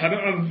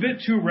 I'm a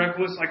bit too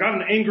reckless. I got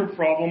an anger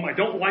problem. I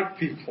don't like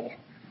people.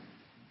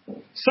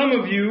 Some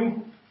of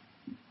you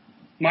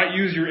might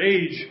use your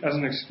age as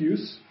an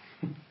excuse.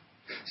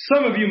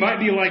 Some of you might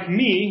be like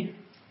me,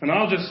 and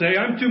I'll just say,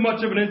 I'm too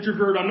much of an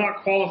introvert. I'm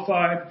not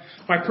qualified.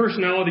 My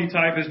personality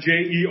type is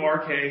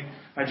Jerk.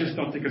 I just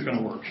don't think it's going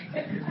to work.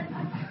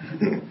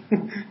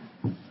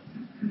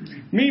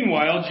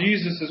 Meanwhile,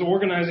 Jesus is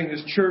organizing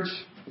his church,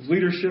 his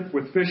leadership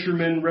with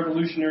fishermen,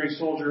 revolutionary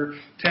soldier,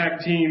 tag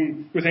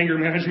team with anger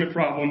management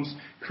problems,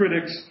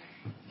 critics.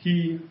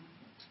 He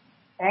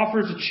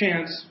offers a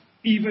chance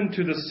even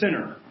to the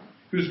sinner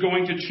who's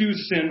going to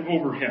choose sin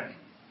over him.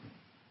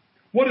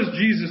 What is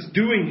Jesus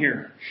doing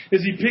here?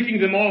 Is he picking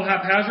them all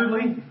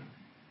haphazardly?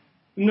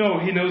 No,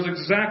 he knows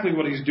exactly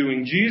what he's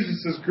doing.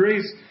 Jesus'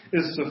 grace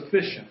is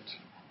sufficient.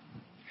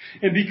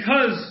 And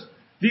because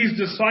these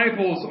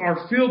disciples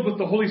are filled with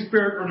the Holy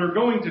Spirit, or they're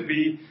going to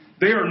be,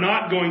 they are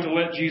not going to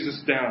let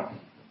Jesus down.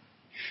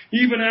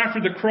 Even after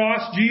the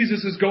cross,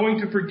 Jesus is going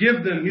to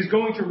forgive them. He's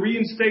going to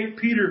reinstate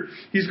Peter.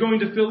 He's going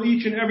to fill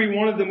each and every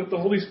one of them with the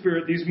Holy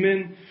Spirit. These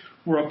men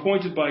were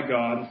appointed by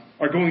God,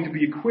 are going to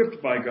be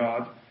equipped by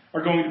God,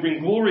 are going to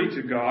bring glory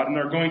to God, and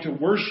are going to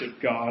worship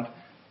God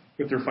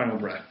with their final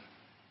breath.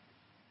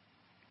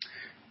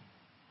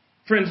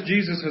 Friends,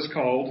 Jesus has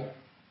called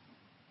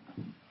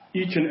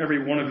each and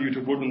every one of you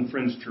to Woodland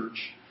Friends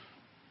Church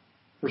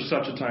for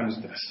such a time as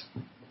this.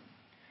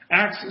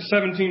 Acts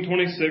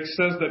 17:26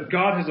 says that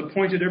God has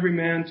appointed every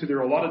man to their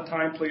allotted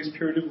time, place,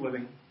 period of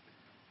living.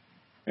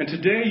 And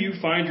today you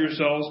find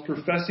yourselves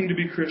professing to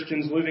be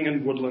Christians living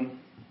in Woodland.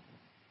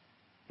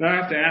 Now I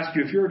have to ask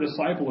you, if you're a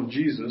disciple of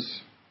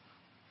Jesus,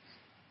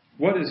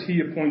 what is he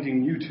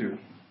appointing you to?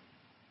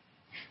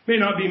 It may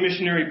not be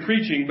missionary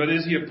preaching, but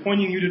is he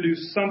appointing you to do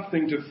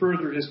something to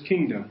further his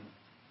kingdom?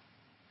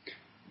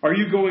 Are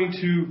you going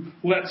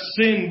to let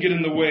sin get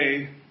in the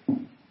way?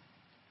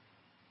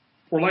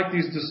 Or like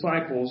these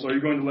disciples, are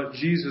you going to let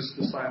Jesus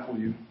disciple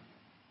you?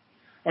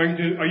 Are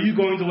you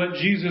going to let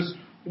Jesus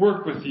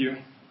work with you?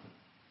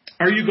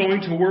 Are you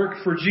going to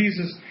work for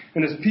Jesus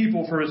and his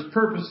people, for his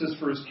purposes,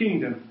 for his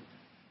kingdom?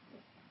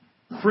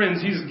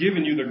 Friends, he's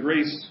given you the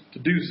grace to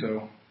do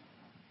so.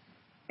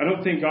 I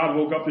don't think God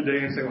woke up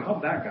today and said, well,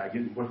 how'd that guy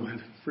get in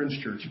Woodland Friends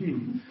Church?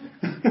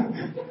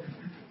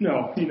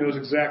 No, he knows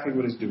exactly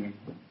what he's doing.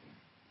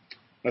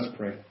 Let's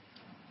pray.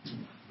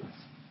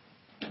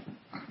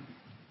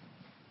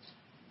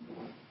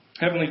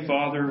 Heavenly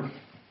Father,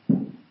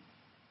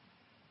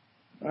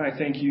 I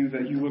thank you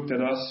that you looked at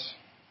us.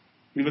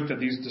 We looked at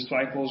these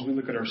disciples. We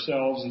look at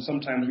ourselves, and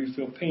sometimes we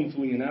feel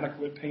painfully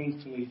inadequate,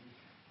 painfully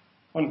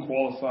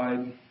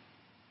unqualified.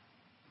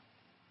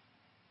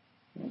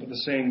 But the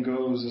saying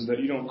goes is that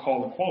you don't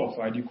call the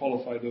qualified, you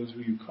qualify those who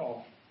you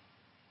call.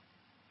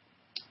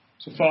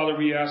 So, Father,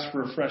 we ask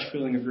for a fresh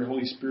filling of your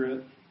Holy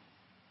Spirit.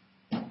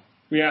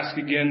 We ask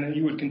again that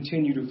you would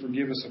continue to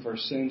forgive us of our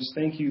sins.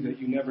 Thank you that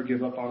you never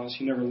give up on us.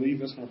 You never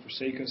leave us nor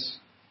forsake us.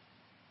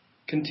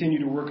 Continue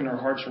to work in our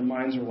hearts, our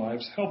minds, our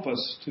lives. Help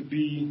us to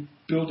be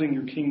building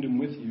your kingdom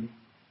with you.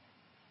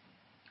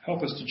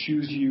 Help us to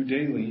choose you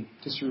daily,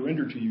 to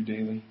surrender to you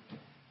daily.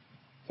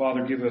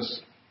 Father, give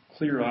us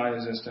clear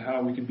eyes as to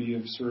how we can be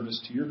of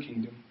service to your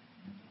kingdom.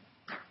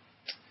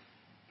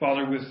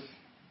 Father, with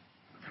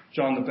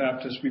John the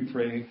Baptist, we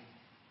pray,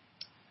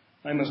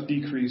 I must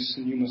decrease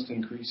and you must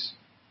increase.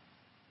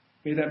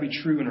 May that be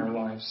true in our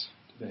lives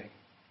today.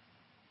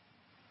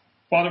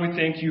 Father, we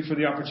thank you for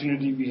the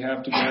opportunity we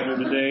have to gather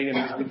today, and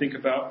as we think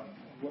about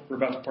what we're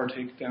about to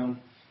partake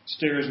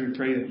downstairs, we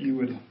pray that you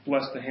would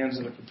bless the hands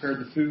that have prepared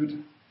the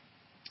food.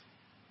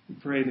 We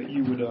pray that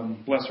you would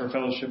bless our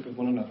fellowship with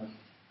one another.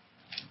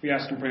 We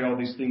ask and pray all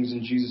these things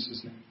in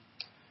Jesus' name.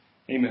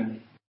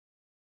 Amen.